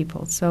Bakongo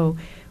people. So,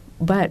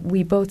 but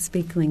we both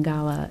speak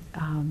Lingala,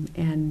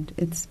 and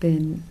it's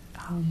been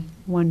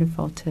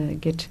wonderful to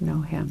get to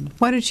know him.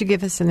 Why don't you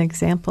give us an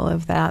example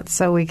of that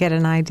so we get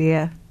an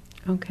idea?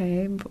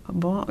 Okay.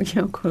 Bon,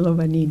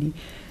 Kolobanini.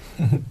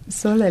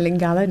 So la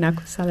Lingala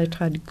nakusa la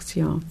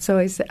traduction. So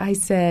I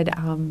said,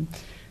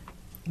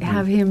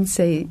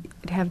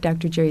 have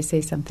Dr. Jerry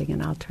say something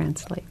and I'll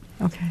translate.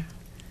 Okay.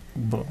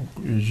 Bon,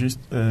 juste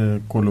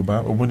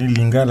Koloba, oboni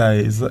Lingala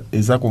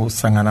eza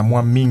kusangana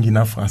mwa mingi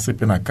na français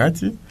pe na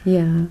kati.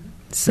 Yeah.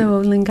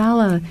 So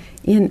Lingala,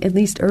 in at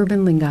least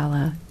urban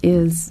Lingala,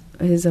 is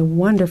a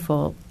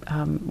wonderful,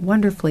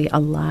 wonderfully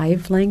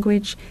alive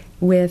language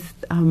with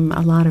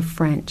a lot of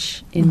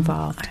French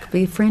involved.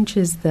 French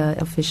is the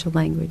official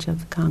language of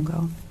the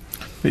Congo.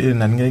 Pe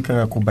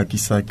naninga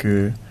kubakisa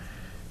ke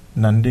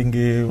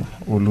nandenge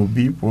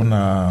olobi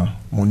pona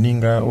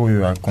moninga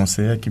oyo a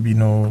conseiller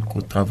kibino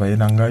ko travailler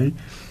na ngai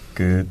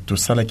que to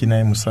sala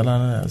kina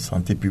musala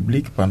santé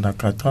publique pendant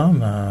 4 ans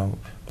na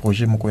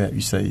projet moko ya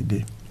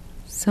USAID.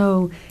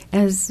 So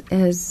as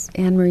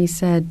Anne-Marie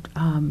said,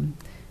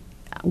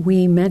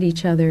 we met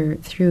each other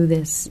through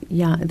this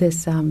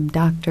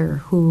doctor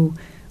who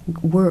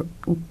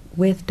worked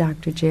with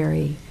Dr.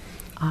 Jerry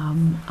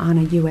on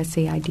a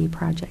USAID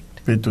project.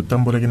 Pe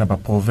totambolaki na ba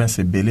province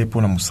ebele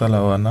pona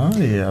musala wana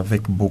et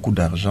avec beaucoup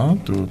d'argent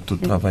to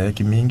travailler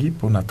mingi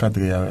pona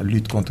cadre ya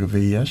lutte contre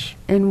VIH.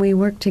 And we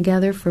worked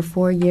together for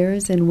 4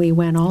 years, and we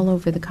went all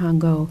over the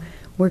Congo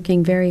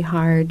working very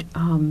hard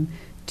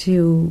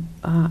to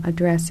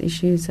address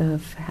issues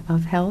of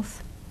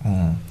health.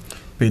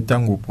 Pe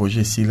tango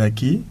projet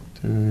silaki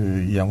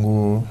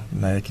yango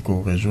nayaki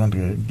ko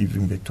rejoindre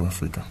Giving Back to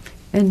Africa.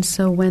 And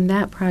so when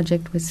that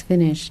project was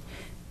finished,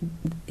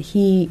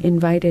 he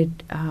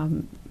invited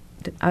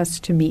us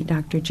to meet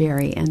Dr.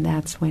 Jerry, and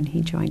that's when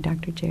he joined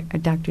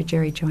Dr.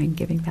 Jerry joined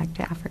Giving Back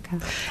to Africa.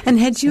 And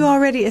had you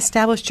already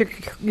established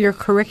your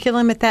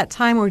curriculum at that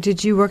time, or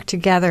did you work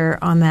together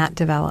on that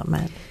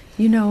development?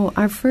 You know,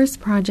 our first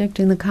project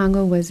in the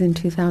Congo was in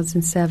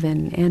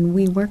 2007, and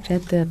we worked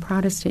at the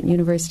Protestant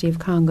University of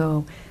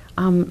Congo.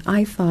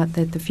 I thought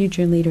that the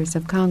future leaders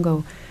of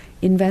Congo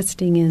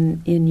investing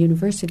in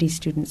university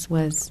students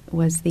was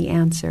the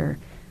answer.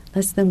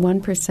 Less than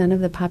 1%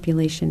 of the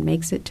population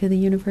makes it to the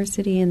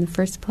university in the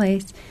first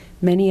place.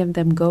 Many of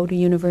them go to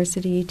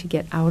university to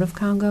get out of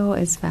Congo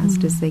as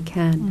fast as they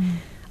can.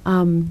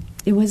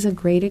 It was a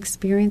great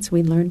experience.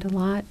 We learned a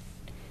lot.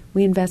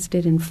 We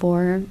invested in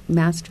 4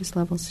 master's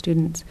level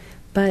students,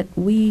 but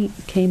we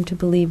came to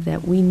believe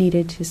that we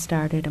needed to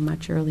start at a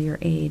much earlier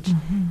age.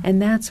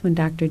 And that's when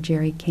Dr.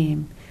 Jerry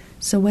came.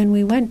 So when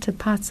we went to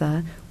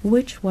Pasa,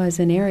 which was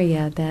an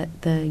area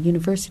that the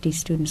university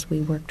students we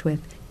worked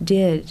with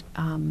did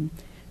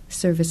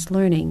service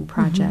learning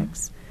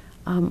projects,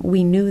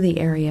 we knew the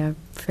area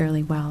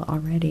fairly well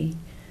already.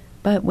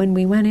 But when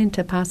we went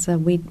into Pasa,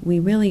 we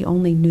really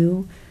only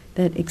knew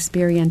that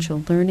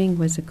experiential learning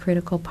was a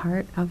critical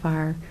part of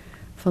our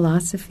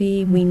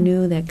philosophy. We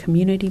knew that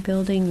community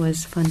building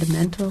was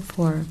fundamental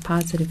for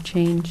positive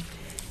change.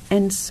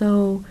 And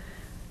so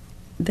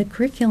the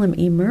curriculum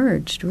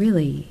emerged,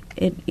 really.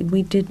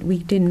 We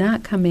did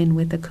not come in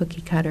with a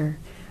cookie-cutter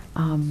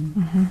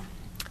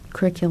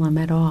curriculum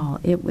at all.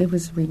 It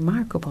was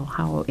remarkable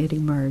how it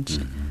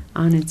emerged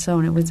on its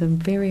own. It was a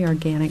very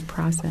organic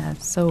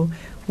process. So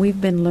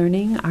we've been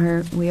learning.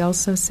 We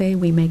also say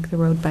we make the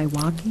road by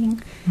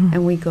walking,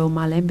 and we go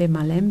malembe,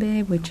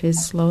 malembe, which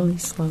is slowly,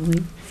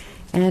 slowly.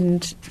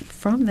 And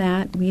from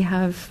that, we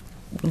have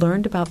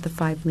learned about the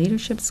 5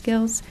 leadership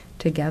skills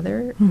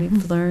together.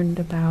 We've learned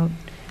about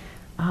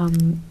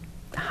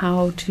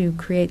how to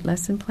create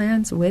lesson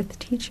plans with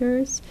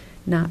teachers,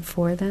 not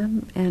for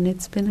them, and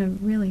it's been a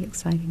really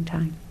exciting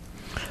time.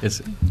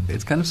 It's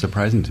kind of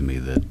surprising to me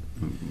that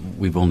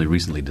we've only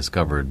recently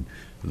discovered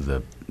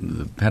the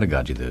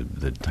pedagogy,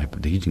 the type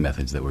of teaching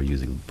methods that we're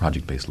using,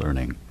 project-based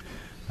learning.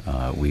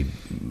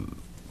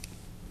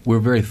 We're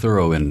very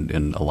thorough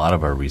in a lot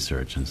of our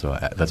research, and so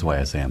that's why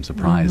I say I'm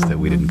surprised that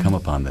we didn't come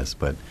upon this.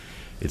 But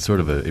it's sort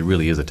of it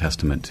really is a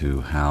testament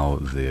to how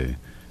the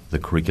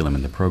curriculum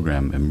and the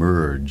program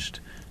emerged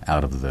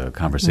out of the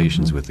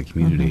conversations with the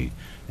community,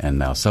 and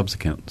now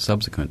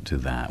subsequent to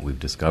that, we've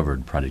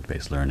discovered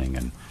project-based learning,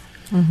 and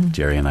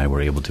Jerry and I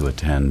were able to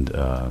attend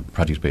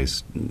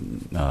project-based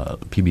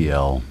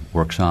PBL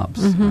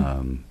workshops,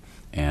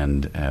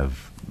 and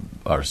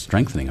are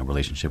strengthening a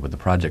relationship with the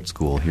project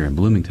school here in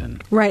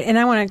Bloomington. Right, and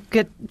I want to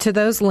get to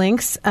those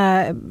links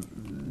and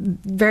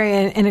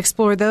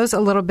explore those a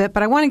little bit,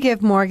 but I want to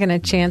give Morgan a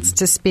chance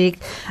to speak.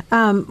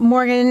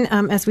 Morgan,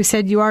 as we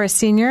said, you are a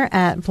senior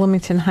at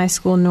Bloomington High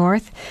School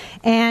North,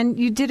 and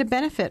you did a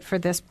benefit for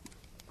this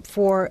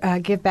for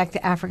Give Back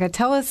to Africa.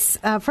 Tell us,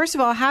 first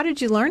of all, how did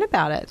you learn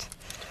about it?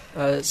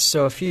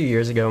 So a few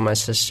years ago, my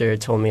sister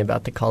told me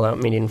about the call-out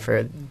meeting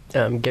for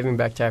Giving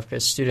Back to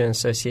Africa Student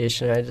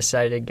Association, and I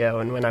decided to go.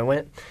 And when I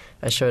went,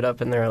 I showed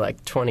up, and there were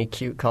like 20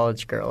 cute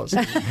college girls.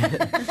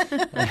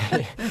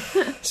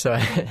 So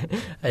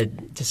I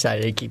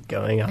decided to keep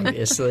going,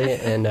 obviously.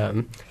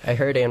 And I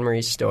heard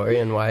Anne-Marie's story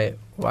and why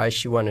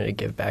she wanted to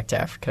give back to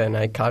Africa, and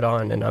I caught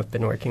on, and I've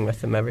been working with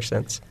them ever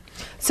since.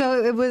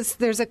 So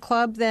there's a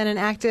club then, an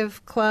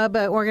active club,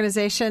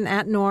 organization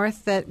at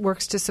North that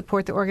works to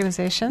support the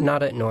organization?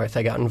 Not at North.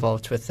 I got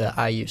involved with the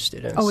IU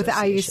students. Oh, with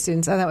the IU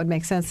students. Oh, that would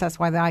make sense. That's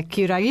why the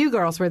cute IU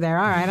girls were there.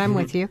 All right, I'm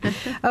with you.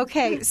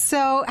 Okay,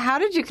 so how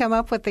did you come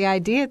up with the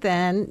idea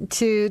then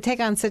to take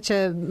on such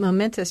a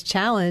momentous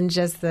challenge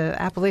as the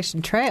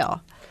Appalachian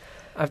Trail?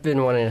 I've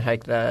been wanting to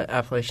hike the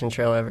Appalachian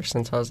Trail ever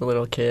since I was a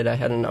little kid. I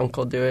had an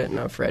uncle do it, and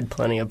I've read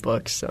plenty of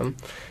books.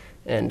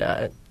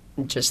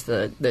 Just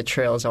the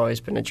trail has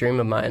always been a dream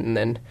of mine. And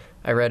then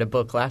I read a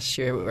book last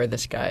year where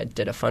this guy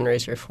did a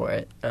fundraiser for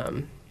it.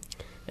 And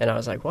I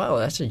was like, wow,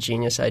 that's a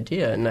genius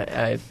idea. And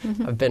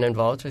I've been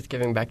involved with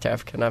Giving Back to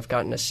Africa, and I've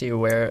gotten to see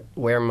where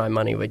my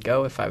money would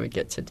go if I would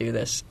get to do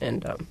this.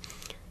 And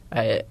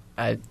I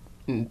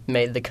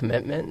made the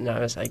commitment, and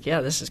I was like,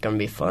 yeah, this is going to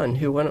be fun.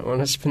 Who wouldn't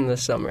want to spend the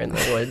summer in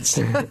the woods?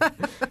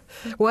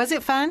 Was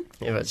it fun?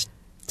 It was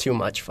too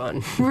much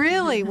fun.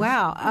 Really?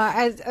 Wow.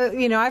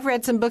 I've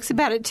read some books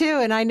about it too,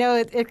 and I know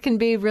it can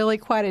be really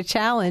quite a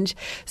challenge.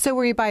 So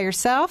were you by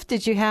yourself?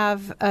 Did you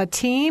have a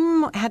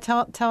team?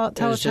 Tell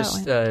it was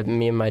just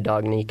me and my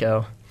dog,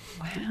 Nico.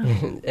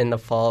 Wow. In the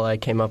fall, I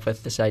came up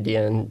with this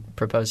idea and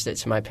proposed it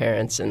to my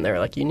parents, and they were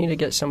like, you need to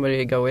get somebody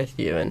to go with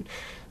you. And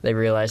they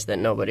realized that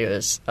nobody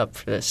was up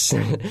for this.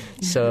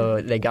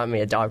 So they got me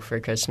a dog for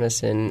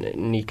Christmas, and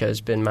Nico's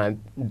been my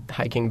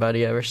hiking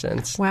buddy ever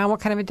since. Wow, what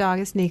kind of a dog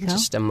is Nico?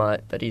 Just a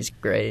mutt, but he's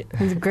great.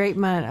 He's a great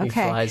mutt, okay. He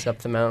flies up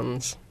the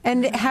mountains.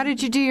 And how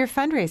did you do your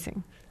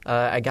fundraising?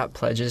 I got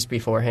pledges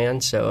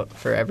beforehand, so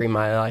for every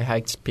mile I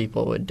hiked,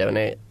 people would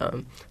donate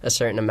a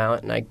certain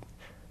amount, and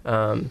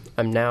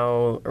I'm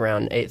now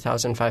around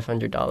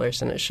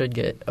 $8,500, and it should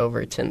get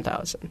over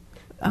 $10,000.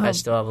 I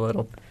still have a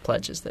little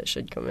pledges that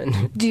should come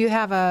in. Do you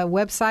have a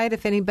website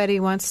if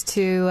anybody wants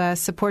to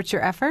support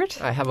your effort?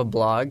 I have a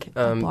blog.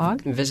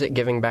 Visit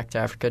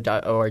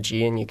givingbacktoafrica.org,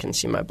 and you can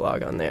see my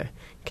blog on there.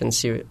 You can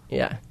see,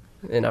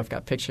 and I've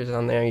got pictures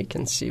on there. You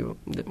can see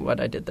what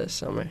I did this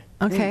summer.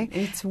 Okay.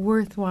 It's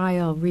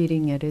worthwhile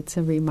reading it. It's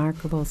a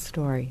remarkable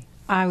story.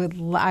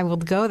 I will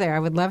go there. I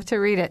would love to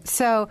read it.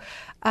 So,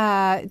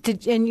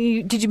 did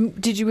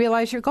you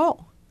realize your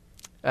goal?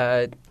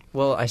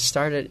 Well,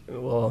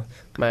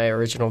 my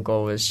original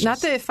goal was just,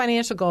 not the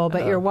financial goal,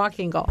 but your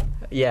walking goal.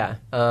 Yeah.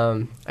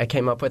 I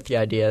came up with the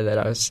idea that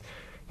I was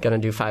going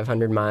to do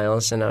 500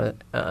 miles, and I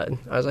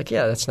was like,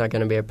 yeah, that's not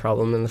going to be a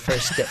problem. And the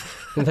first day,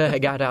 I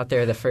got out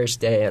there the first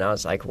day, and I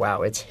was like,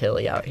 wow, it's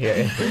hilly out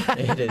here.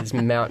 It is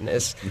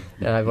mountainous.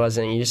 And I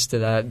wasn't used to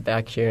that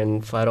back here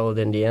in flat old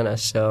Indiana.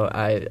 So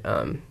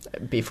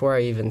before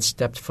I even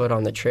stepped foot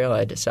on the trail,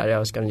 I decided I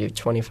was going to do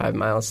 25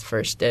 miles the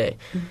first day.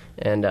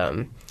 And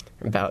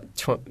about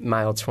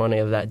mile 20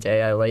 of that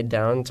day, I laid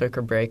down, took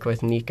a break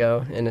with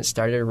Nico, and it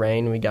started to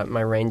rain. We got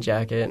my rain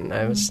jacket, and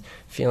I was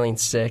feeling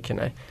sick,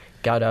 and I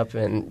got up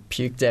and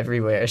puked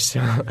everywhere. So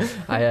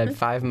I had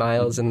 5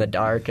 miles in the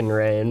dark and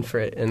rain for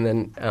it. And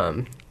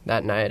then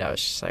that night, I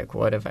was just like,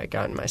 what have I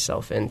gotten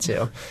myself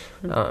into?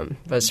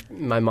 But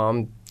my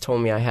mom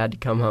told me I had to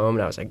come home,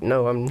 and I was like,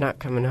 no, I'm not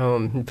coming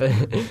home. But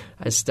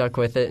I stuck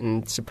with it,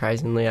 and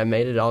surprisingly, I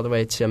made it all the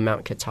way to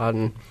Mount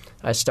Katahdin.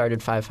 I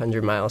started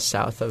 500 miles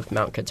south of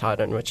Mount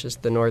Katahdin, which is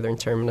the northern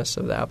terminus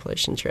of the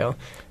Appalachian Trail,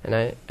 and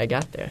I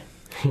got there.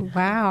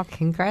 Wow,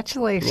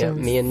 congratulations. Yeah,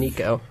 me and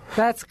Nico.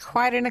 That's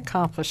quite an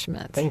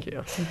accomplishment. Thank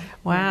you.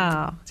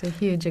 Wow. It's a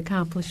huge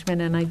accomplishment,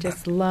 and I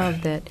just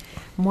love that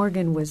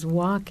Morgan was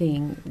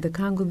walking. The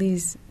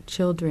Congolese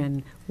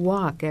children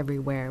walk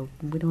everywhere.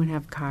 We don't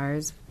have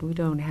cars. We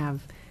don't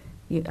have,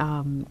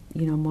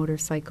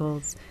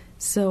 motorcycles.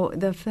 So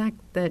the fact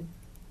that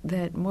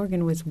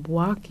Morgan was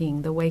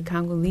walking the way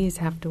Congolese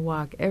have to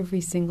walk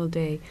every single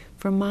day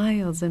for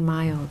miles and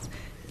miles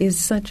is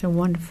such a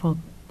wonderful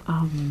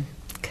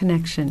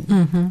connection.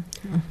 Mm-hmm.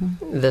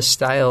 Mm-hmm. The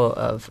style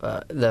of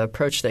the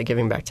approach that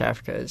Giving Back to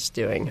Africa is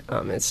doing,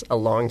 it's a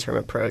long-term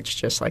approach.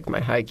 Just like my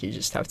hike, you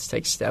just have to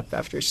take step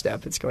after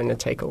step. It's going to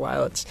take a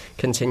while. It's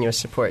continuous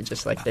support.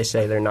 Just like they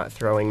say, they're not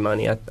throwing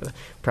money at the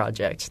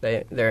projects.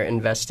 They're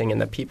investing in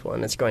the people,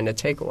 and it's going to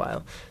take a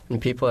while.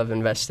 And people have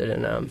invested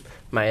in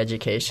my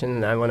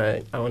education, and I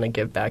want to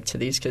give back to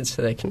these kids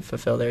so they can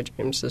fulfill their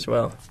dreams as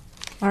well.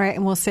 All right,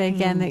 and we'll say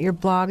again that your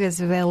blog is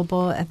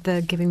available at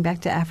the Giving Back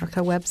to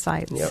Africa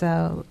website. Yep.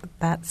 So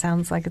that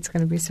sounds like it's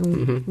going to be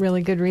some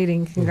really good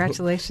reading.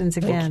 Congratulations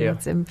again. Thank you.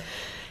 It's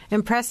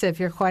impressive.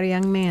 You're quite a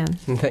young man.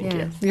 Thank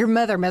you. Your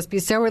mother must be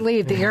so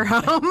relieved that you're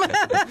home.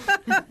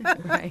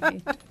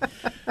 Right.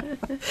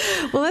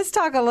 Well, let's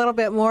talk a little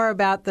bit more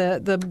about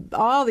the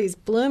all these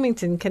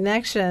Bloomington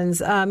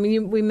connections.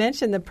 We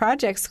mentioned the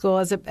project school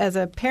as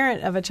a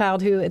parent of a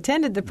child who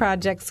attended the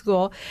project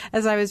school.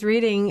 As I was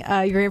reading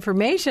your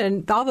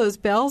information, all those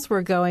bells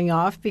were going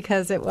off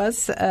because it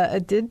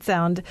did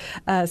sound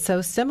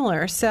so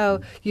similar.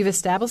 So you've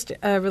established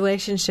a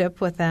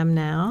relationship with them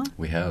now.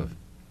 We have.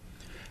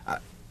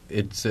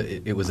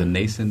 It was a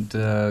nascent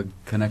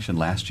connection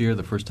last year,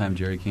 the first time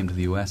Jerry came to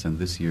the U.S., and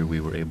this year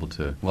we were able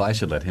to. Well, I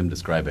should let him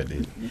describe it.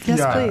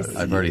 Yes, please.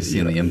 I've already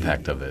seen the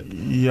impact of it.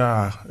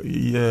 Yeah.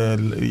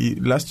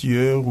 Last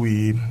year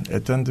we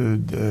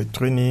attended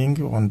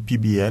training on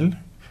PBL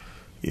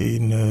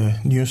in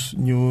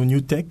New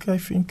Tech, I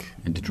think.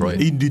 In Detroit.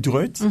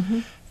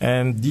 Mm-hmm.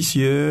 And this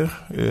year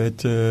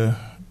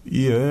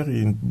here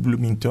in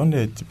Bloomington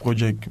at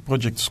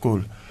Project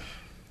School.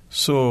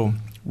 So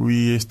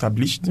we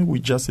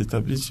just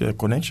established a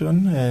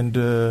connection, and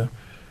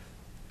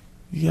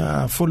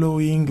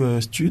following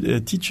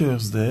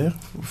teachers there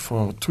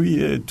for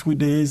 3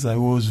 days. I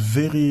was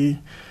very,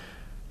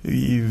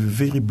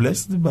 very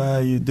blessed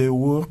by their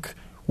work.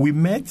 We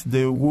met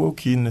their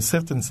work in a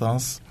certain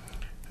sense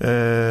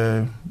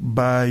by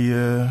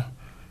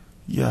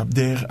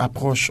their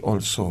approach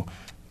also.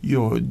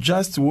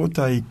 Just what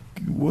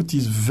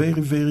is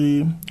very,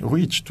 very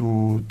rich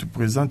to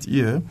present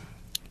here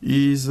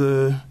is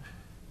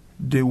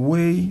the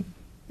way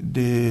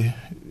they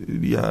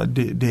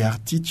are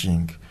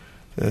teaching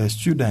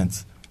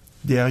students.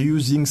 They are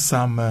using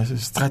some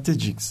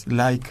strategies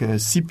like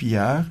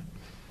CPR,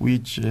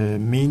 which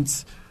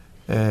means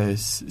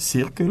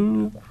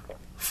circle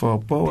for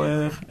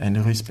power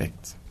and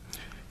respect.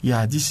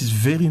 Yeah, this is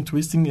very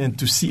interesting, and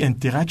to see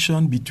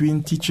interaction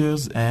between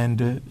teachers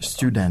and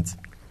students.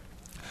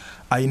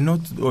 I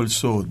note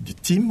also the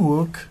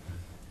teamwork.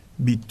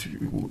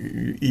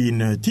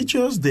 In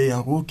teachers, they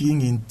are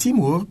working in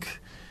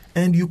teamwork,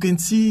 and you can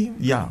see,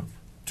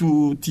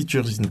 2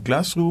 teachers in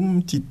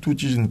classroom, 2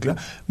 teachers in class,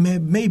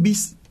 maybe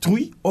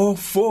 3 or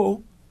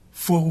 4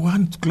 for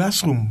one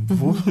classroom.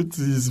 Mm-hmm. It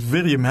is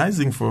very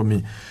amazing for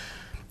me.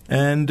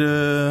 And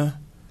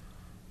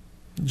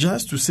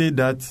just to say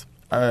that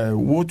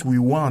what we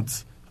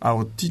want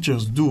our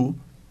teachers do,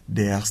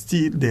 they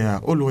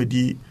are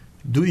already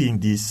doing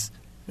this.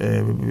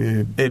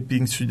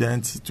 Helping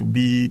students to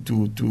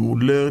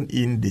learn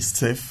in the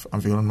safe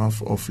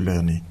environment of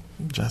learning.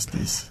 Just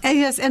this.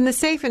 Yes, and the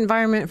safe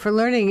environment for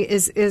learning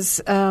is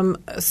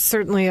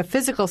certainly a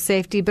physical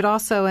safety, but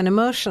also an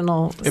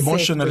emotional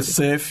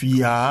safe,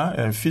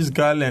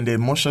 physical and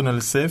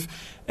emotional safe.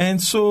 And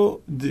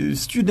so the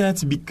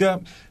students feel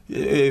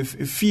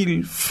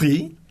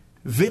free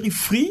very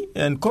free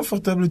and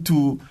comfortable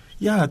to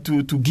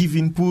give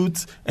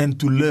input and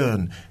to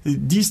learn.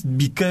 This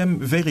became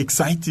very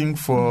exciting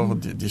for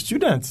the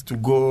students to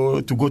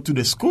go to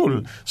the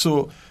school.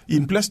 So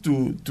in place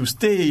to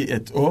stay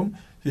at home,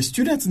 the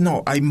students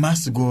know I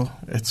must go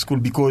at school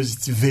because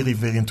it's very,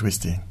 very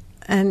interesting.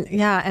 And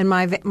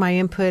my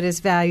input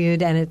is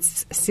valued and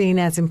it's seen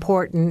as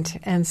important,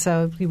 and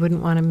so you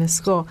wouldn't want to miss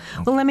school.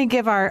 Well, let me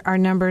give our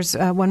numbers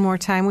one more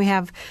time. We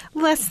have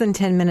less than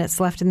 10 minutes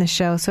left in the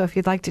show, so if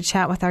you'd like to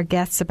chat with our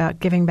guests about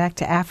giving back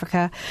to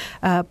Africa,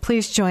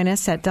 please join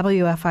us at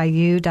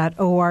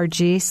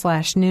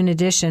wfiu.org/Noon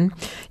Edition.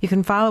 You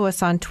can follow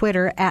us on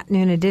Twitter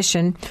 @Noon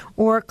Edition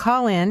or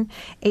call in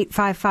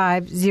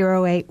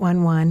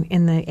 855-0811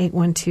 in the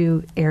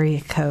 812 area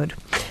code.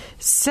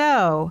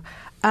 So,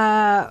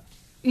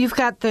 you've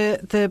got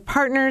the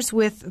partners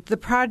with the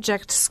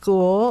Project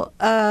School.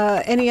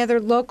 Any other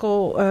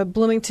local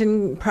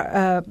Bloomington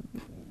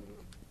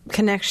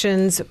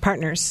connections,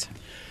 partners?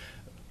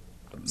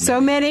 So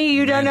many,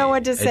 you don't know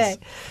what to say.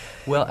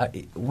 Well,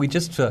 we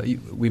just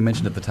we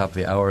mentioned at the top of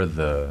the hour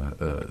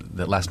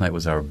that last night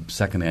was our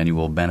second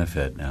annual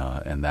benefit,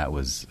 and that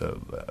was,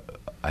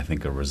 I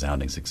think, a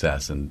resounding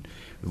success. And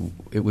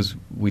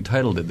we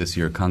titled it this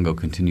year, Congo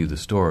Continue the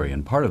Story,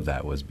 and part of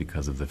that was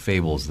because of the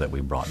fables that we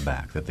brought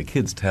back, that the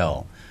kids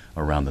tell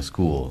around the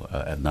school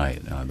at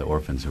night, the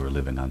orphans who are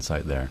living on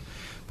site there.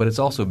 But it's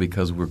also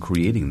because we're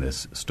creating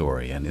this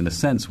story, and in a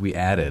sense we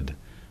added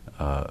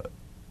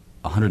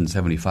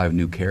 175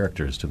 new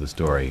characters to the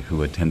story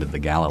who attended the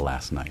gala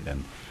last night,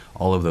 and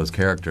all of those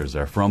characters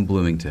are from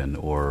Bloomington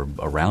or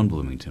around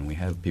Bloomington. We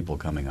have people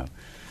coming up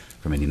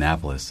from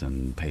Indianapolis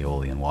and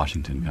Paoli and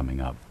Washington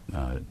coming up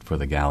for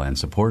the gala and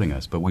supporting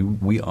us. But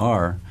we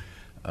are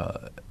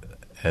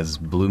as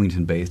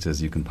Bloomington-based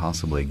as you can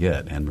possibly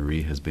get.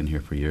 Anne-Marie has been here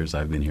for years.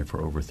 I've been here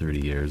for over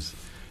 30 years.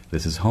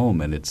 This is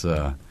home, and it's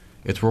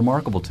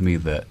remarkable to me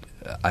that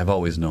I've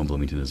always known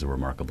Bloomington as a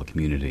remarkable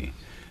community.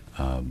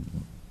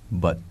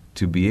 But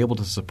to be able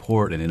to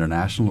support an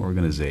international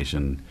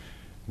organization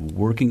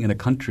working in a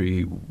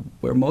country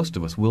where most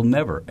of us will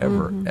never,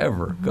 ever,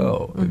 ever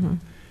go.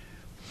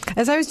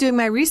 As I was doing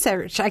my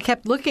research, I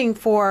kept looking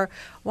for,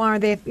 are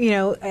they,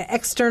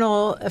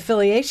 external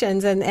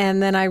affiliations, and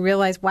then I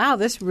realized, wow,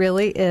 this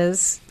really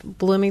is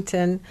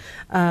Bloomington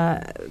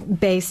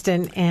based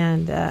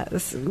and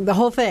the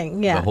whole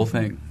thing. Yeah, the whole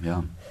thing.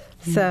 Yeah.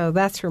 So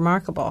that's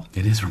remarkable.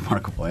 It is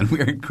remarkable, and we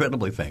are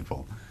incredibly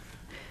thankful.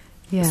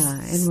 Yeah,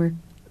 and we're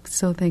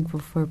so thankful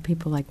for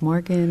people like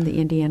Morgan. The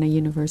Indiana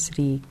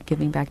University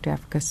Giving Back to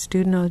Africa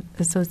Student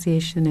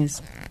Association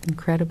is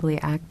incredibly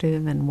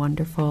active and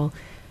wonderful.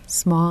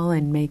 Small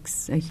and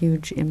makes a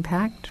huge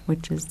impact,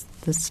 which is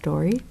the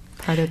story,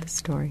 part of the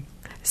story.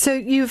 So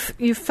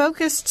you've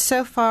focused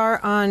so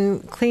far on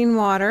clean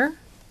water,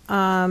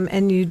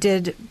 and you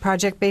did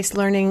project-based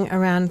learning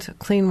around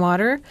clean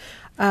water,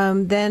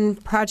 then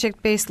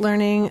project-based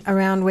learning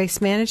around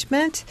waste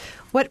management.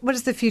 What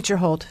does the future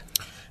hold?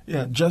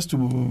 Yeah, just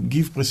to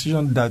give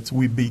precision that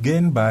we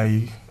began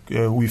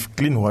with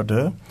clean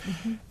water,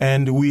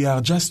 and we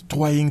are just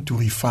trying to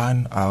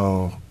refine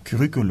our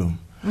curriculum.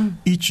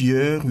 Each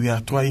year, we are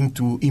trying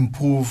to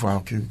improve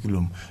our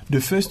curriculum. The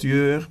first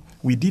year,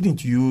 we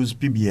didn't use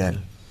PBL.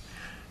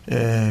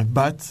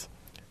 But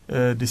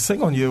the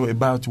second year,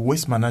 about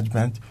waste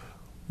management,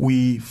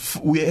 we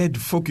had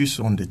focus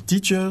on the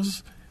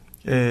teachers,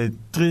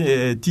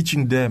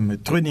 teaching them,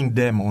 training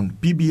them on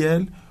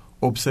PBL,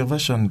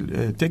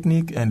 observation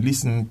technique, and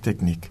listening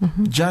technique,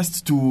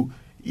 just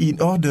in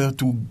order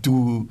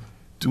to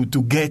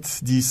get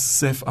this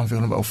safe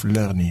environment of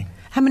learning.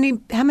 How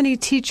many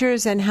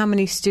teachers and how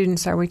many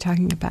students are we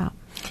talking about?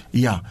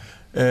 Yeah,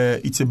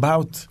 it's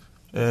about,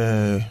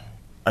 I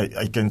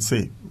can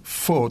say,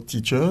 4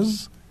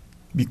 teachers,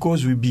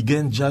 because we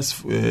began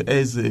just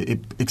as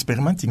an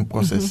experimenting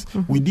process.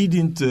 We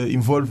didn't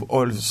involve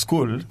all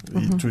school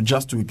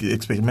to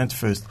experiment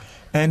first.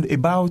 And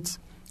about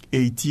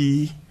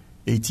 80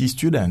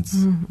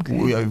 students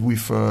with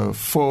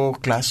 4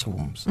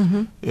 classrooms,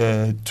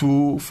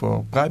 2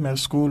 for primary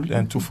school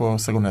and 2 for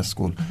secondary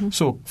school.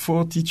 So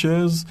 4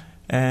 teachers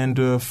and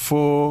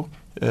 4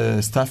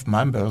 staff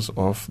members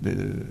of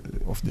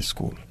the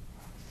school.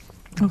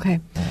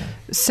 Okay.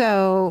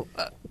 So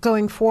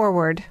going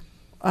forward,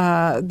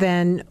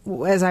 then,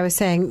 as I was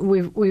saying,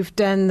 we've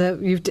done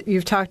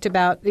you've talked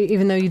about,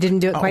 even though you didn't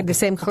do it quite the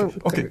same.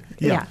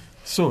 Yeah.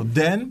 So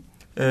then.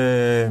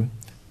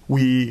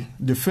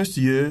 The first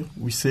year,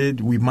 we said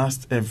we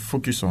must have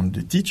focus on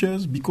the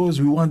teachers because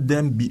we want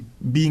them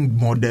being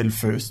model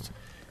first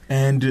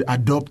and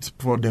adopt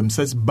for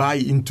themselves, buy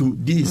into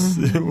this,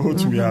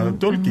 what we are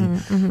talking.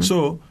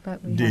 So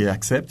they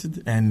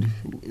accepted, and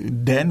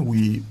then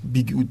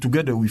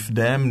together with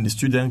them, the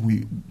students,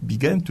 we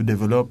began to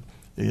develop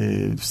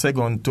a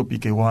second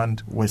topic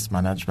around waste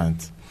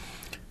management.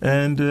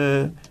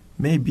 And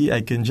maybe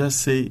I can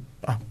just say,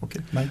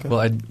 okay, Michael.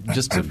 Well,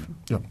 just to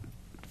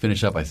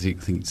finish up, I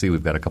see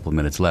we've got a couple of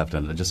minutes left,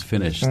 and I just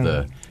finished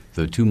the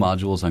the 2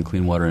 modules on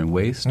clean water and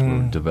waste.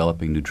 We're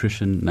developing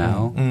nutrition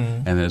now.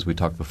 And as we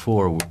talked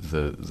before,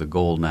 the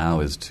goal now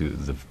is to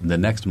the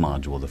next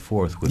module, the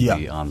 4th, would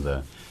be on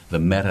the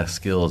meta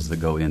skills that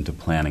go into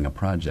planning a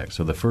project.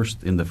 So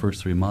in the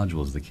first 3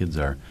 modules, the kids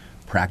are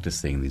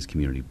practicing these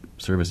community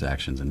service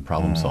actions and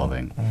problem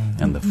solving.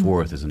 And the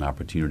 4th is an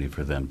opportunity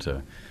for them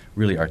to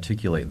really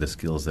articulate the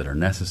skills that are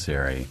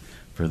necessary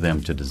for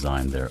them to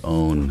design their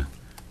own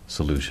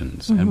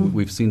solutions. And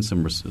we've seen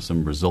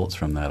some results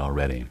from that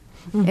already.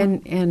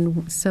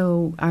 And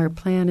so our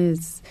plan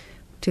is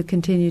to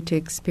continue to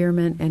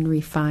experiment and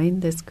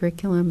refine this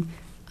curriculum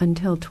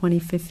until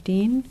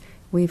 2015.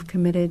 We've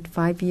committed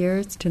 5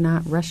 years to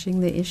not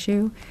rushing the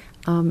issue.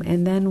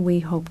 And then we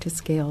hope to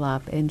scale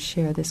up and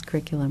share this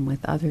curriculum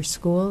with other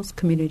schools,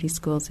 community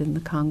schools in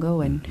the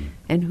Congo, and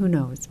who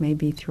knows,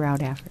 maybe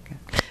throughout Africa.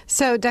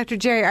 So, Dr.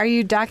 Jerry, are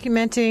you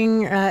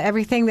documenting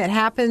everything that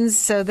happens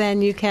so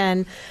then you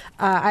can,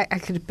 I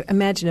could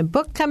imagine a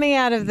book coming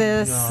out of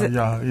this?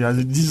 Yeah.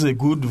 This is a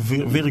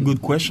very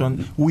good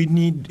question. We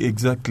need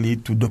exactly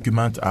to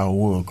document our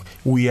work.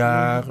 We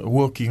are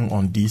working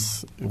on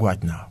this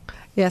right now.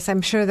 Yes,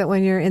 I'm sure that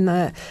when you're in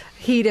the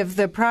heat of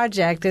the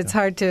project, it's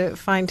hard to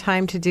find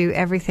time to do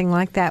everything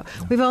like that.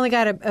 We've only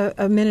got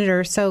a minute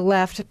or so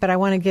left, but I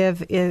want to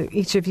give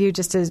each of you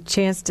just a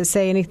chance to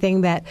say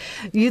anything that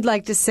you'd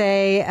like to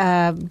say.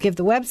 Give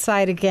the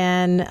website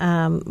again.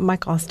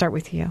 Michael, I'll start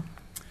with you.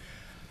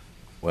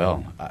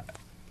 Well,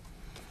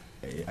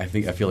 I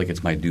feel like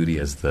it's my duty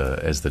as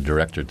the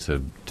director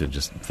to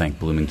just thank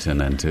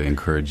Bloomington and to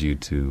encourage you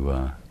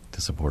to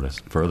support us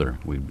further.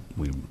 We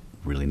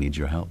really need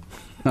your help.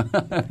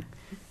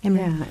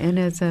 Yeah, and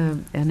as a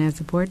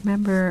board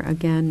member,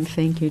 again,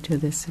 thank you to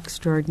this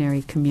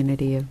extraordinary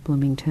community of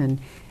Bloomington.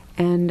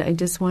 And I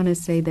just want to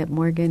say that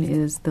Morgan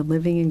is the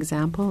living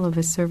example of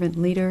a servant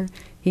leader.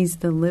 He's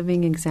the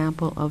living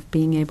example of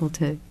being able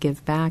to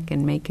give back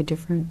and make a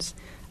difference.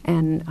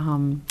 And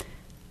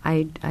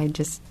I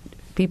just,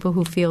 people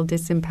who feel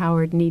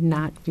disempowered need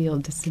not feel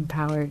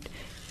disempowered.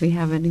 We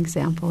have an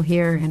example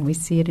here, and we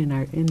see it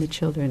in the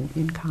children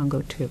in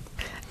Congo too.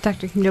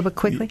 Dr. Kindoba,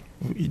 quickly.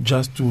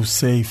 Just to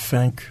say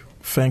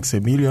thanks a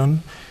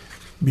million,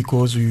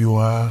 because you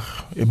are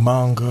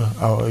among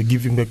our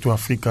Giving Back to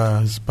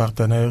Africa's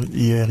partner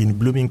here in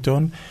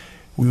Bloomington.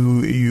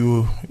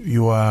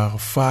 You are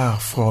far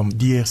from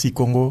DRC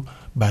Congo,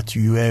 but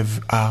you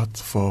have heart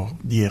for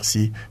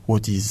DRC,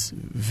 what is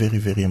very,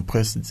 very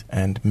impressed,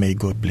 and may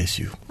God bless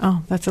you.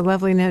 Oh, that's a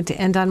lovely note to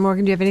end on.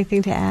 Morgan, do you have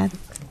anything to add?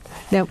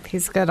 Nope,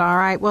 he's good. All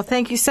right. Well,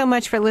 thank you so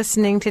much for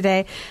listening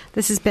today.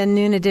 This has been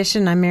Noon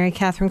Edition. I'm Mary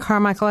Catherine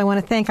Carmichael. I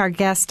want to thank our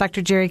guests,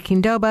 Dr. Jerry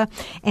Kindoba,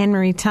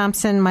 Anne-Marie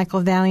Thompson,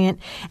 Michael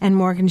Valiant, and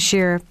Morgan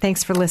Shearer.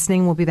 Thanks for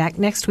listening. We'll be back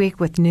next week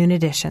with Noon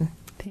Edition.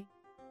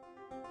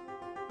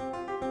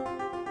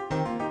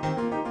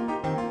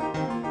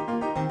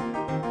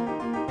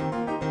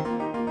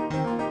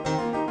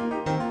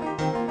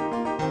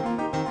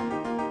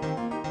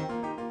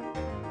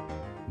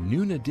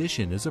 Noon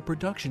Edition is a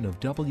production of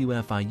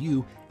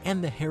WFIU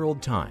and the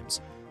Herald Times.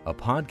 A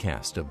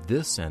podcast of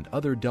this and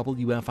other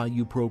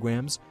WFIU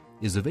programs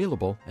is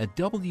available at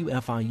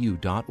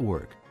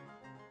WFIU.org.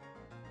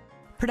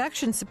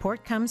 Production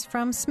support comes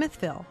from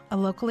Smithville, a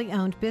locally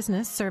owned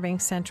business serving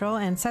central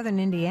and southern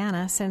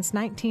Indiana since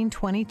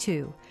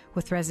 1922,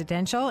 with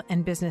residential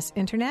and business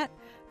internet,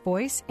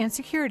 voice, and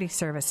security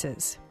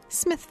services.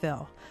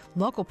 Smithville,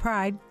 local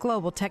pride,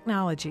 global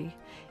technology.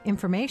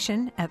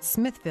 Information at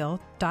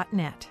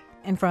smithville.net.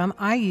 And from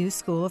IU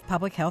School of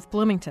Public Health,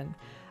 Bloomington,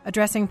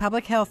 addressing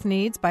public health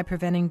needs by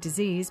preventing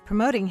disease,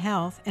 promoting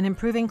health, and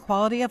improving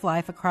quality of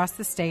life across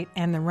the state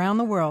and around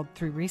the world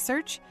through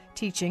research,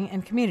 teaching,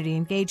 and community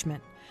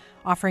engagement.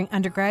 Offering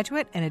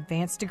undergraduate and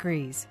advanced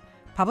degrees.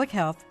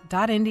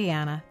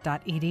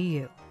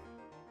 publichealth.indiana.edu.